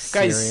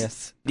 guys,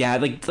 serious? Yeah,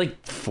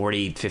 like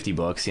 40, 50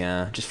 books,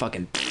 yeah. Just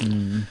fucking...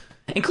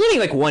 Including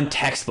like one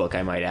textbook,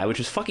 I might add, which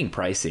was fucking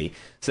pricey.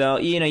 So,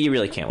 you know, you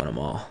really can't win them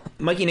all.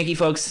 Mikey and Nicky,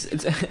 folks,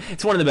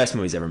 it's one of the best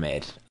movies ever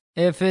made.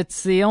 If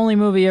it's the only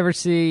movie you ever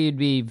see,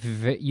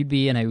 you'd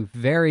be in a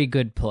very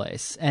good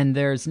place. And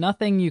there's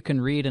nothing you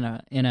can read in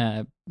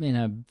a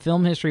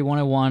Film History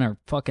 101 or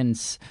fucking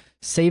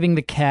Saving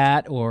the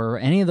Cat or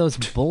any of those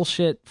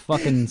bullshit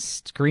fucking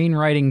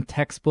screenwriting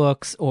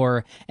textbooks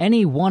or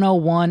any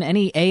 101,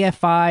 any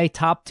AFI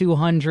Top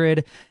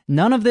 200.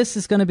 None of this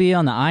is going to be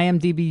on the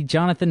IMDb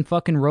Jonathan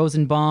fucking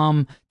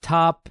Rosenbaum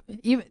top.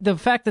 Even the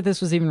fact that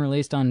this was even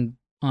released on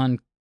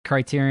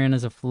Criterion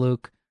is a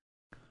fluke.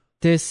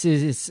 This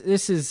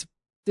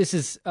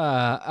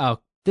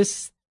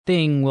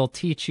thing will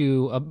teach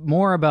you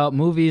more about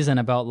movies and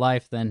about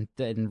life than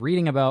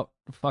reading about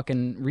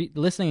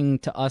listening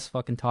to us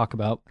fucking talk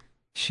about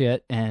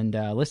shit and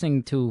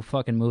listening to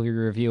fucking movie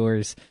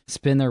reviewers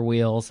spin their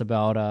wheels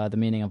about the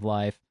meaning of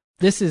life.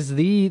 This is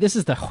the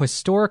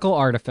historical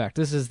artifact.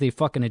 This is the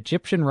fucking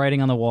Egyptian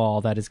writing on the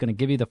wall that is going to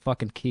give you the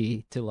fucking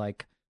key to,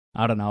 like,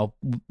 I don't know,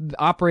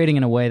 operating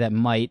in a way that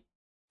might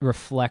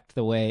reflect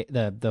the way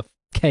the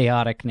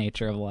chaotic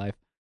nature of life.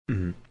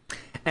 Mm-hmm.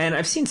 And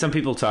I've seen some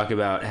people talk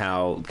about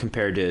how,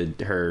 compared to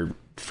her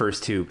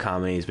first two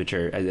comedies, which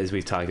are, as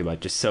we've talked about,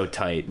 just so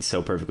tight and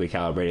so perfectly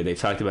calibrated, they've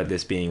talked about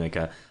this being like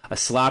a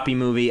sloppy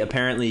movie.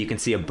 Apparently you can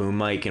see a boom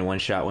mic in one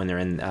shot when they're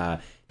in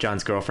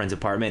John's girlfriend's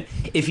apartment.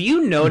 If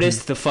you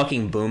noticed the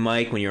fucking boom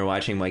mic when you were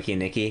watching Mikey and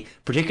Nicky,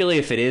 particularly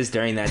if it is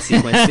during that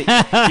sequence,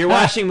 you're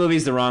watching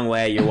movies the wrong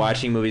way. You're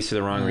watching movies for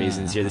the wrong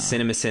reasons. You're the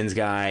CinemaSins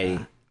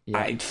guy.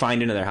 Yeah.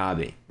 Find another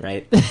hobby,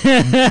 right?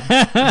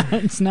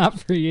 It's not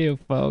for you,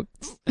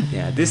 folks.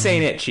 Yeah, this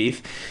ain't it,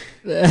 Chief.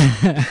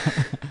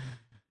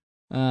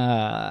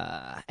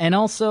 And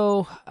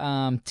also,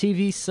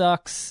 TV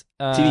sucks.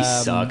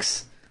 TV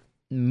sucks.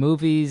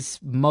 Movies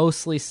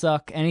mostly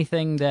suck.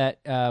 Anything that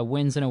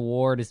wins an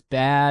award is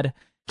bad.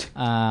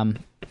 Try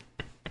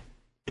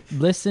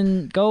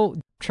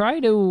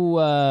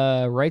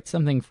to write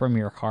something from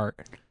your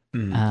heart.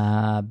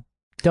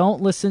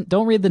 Don't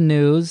read the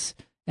news.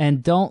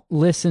 And don't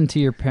listen to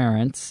your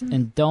parents,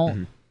 and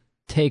don't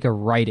take a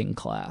writing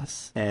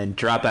class. And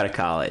drop out of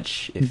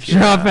college.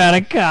 Drop out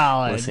of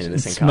college. Listening to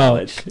this in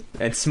college.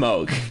 And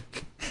smoke.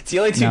 It's the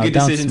only two good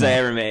decisions I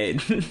ever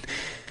made.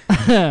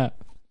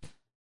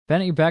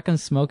 Bennett, you back on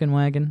smoking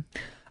wagon?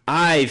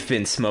 I've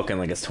been smoking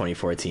like it's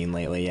 2014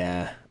 lately,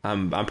 yeah.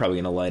 I'm probably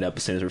going to light up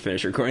as soon as we're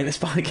finished recording this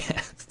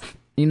podcast.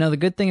 You know, the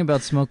good thing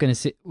about smoking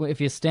is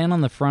if you stand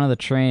on the front of the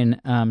train,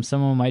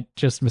 someone might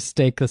just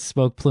mistake the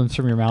smoke plumes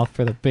from your mouth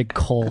for the big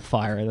coal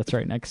fire that's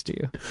right next to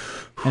you.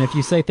 And if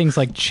you say things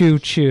like choo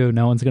choo,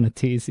 no one's going to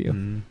tease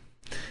you.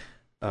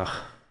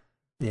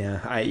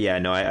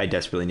 I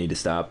desperately need to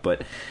stop,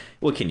 but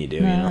what can you do?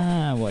 You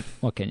know?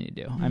 What can you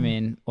do? I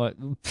mean, what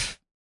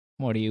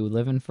are you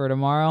living for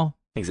tomorrow?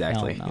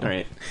 Exactly. No. All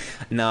right.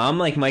 No, I'm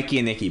like Mikey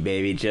and Nikki,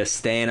 baby. Just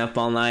staying up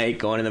all night,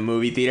 going to the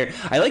movie theater.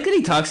 I like that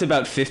he talks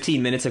about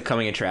 15 minutes of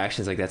coming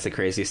attractions like that's the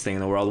craziest thing in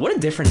the world. What a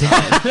different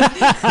time.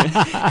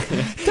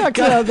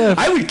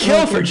 I would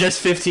kill for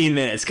just 15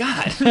 minutes.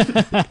 God.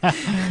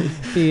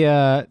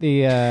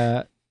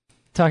 the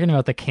talking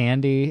about the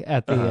candy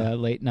at the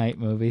late night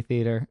movie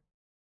theater.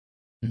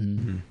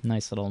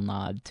 Nice little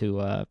nod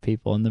to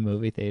people in the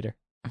movie theater.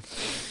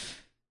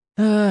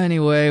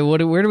 Anyway,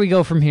 where do we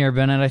go from here,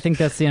 Bennett? I think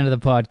that's the end of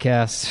the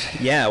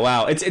podcast. Yeah,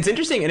 wow. It's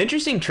interesting. An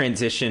interesting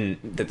transition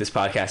that this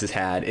podcast has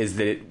had is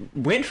that it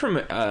went from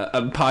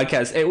a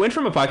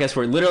podcast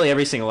where literally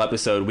every single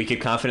episode we could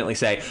confidently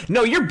say,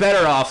 no, you're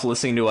better off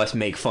listening to us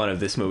make fun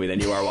of this movie than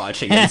you are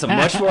watching it. It's a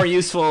much more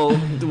useful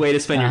way to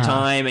spend your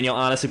time, and you'll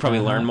honestly probably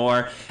learn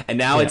more. And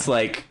now it's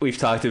like we've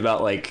talked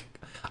about, like,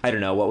 I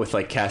don't know, what with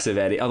like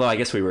Cassavetes, although I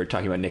guess we were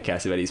talking about Nick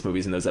Cassavetes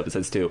movies in those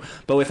episodes too,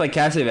 but with like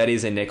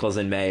Cassavetes and Nichols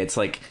and May, it's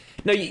like,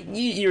 no,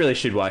 you really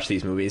should watch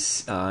these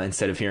movies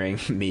instead of hearing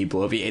me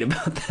bloviate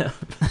about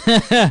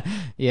them.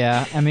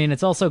 Yeah, I mean,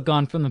 it's also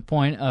gone from the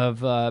point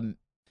of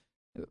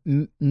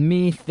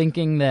me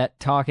thinking that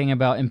talking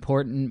about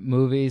important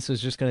movies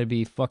was just going to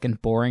be fucking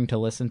boring to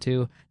listen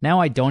to.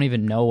 Now I don't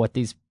even know what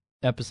these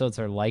episodes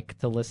are like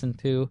to listen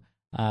to.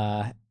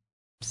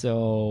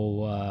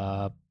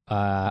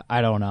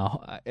 I don't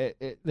know.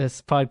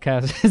 This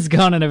podcast has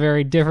gone in a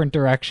very different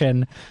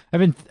direction.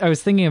 I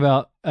was thinking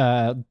about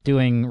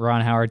doing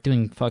Ron Howard,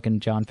 doing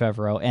fucking Jon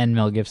Favreau and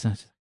Mel Gibson.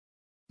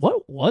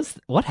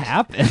 What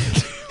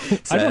happened?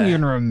 I don't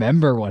even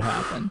remember what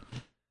happened.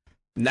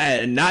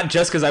 Not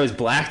just because I was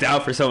blacked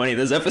out for so many of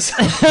those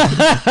episodes.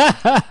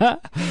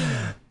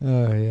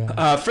 Oh,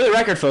 yeah. For the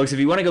record, folks, if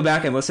you want to go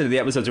back and listen to the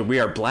episodes where we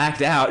are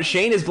blacked out,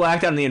 Shane is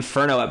blacked out in the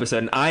Inferno episode,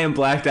 and I am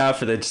blacked out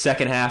for the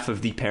second half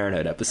of the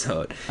Parenthood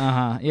episode.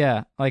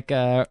 Yeah.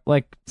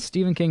 Like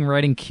Stephen King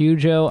writing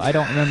Cujo, I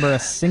don't remember a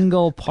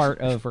single part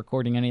of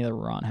recording any of the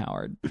Ron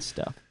Howard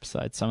stuff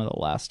besides some of the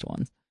last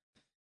ones.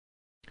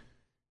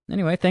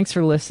 Anyway, thanks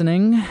for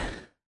listening.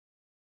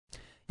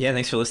 Yeah,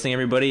 thanks for listening,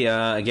 everybody.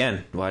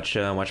 Again, watch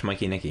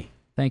Mikey and Nicky.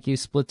 Thank you,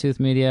 Split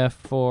Tooth Media,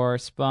 for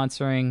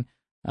sponsoring.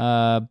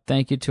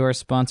 Thank you to our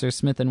sponsors,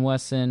 Smith &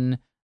 Wesson,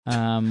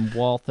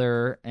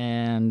 Walther,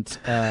 and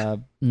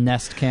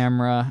Nest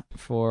Camera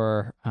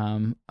for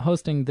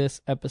hosting this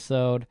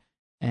episode.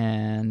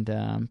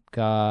 And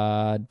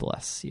God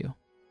bless you.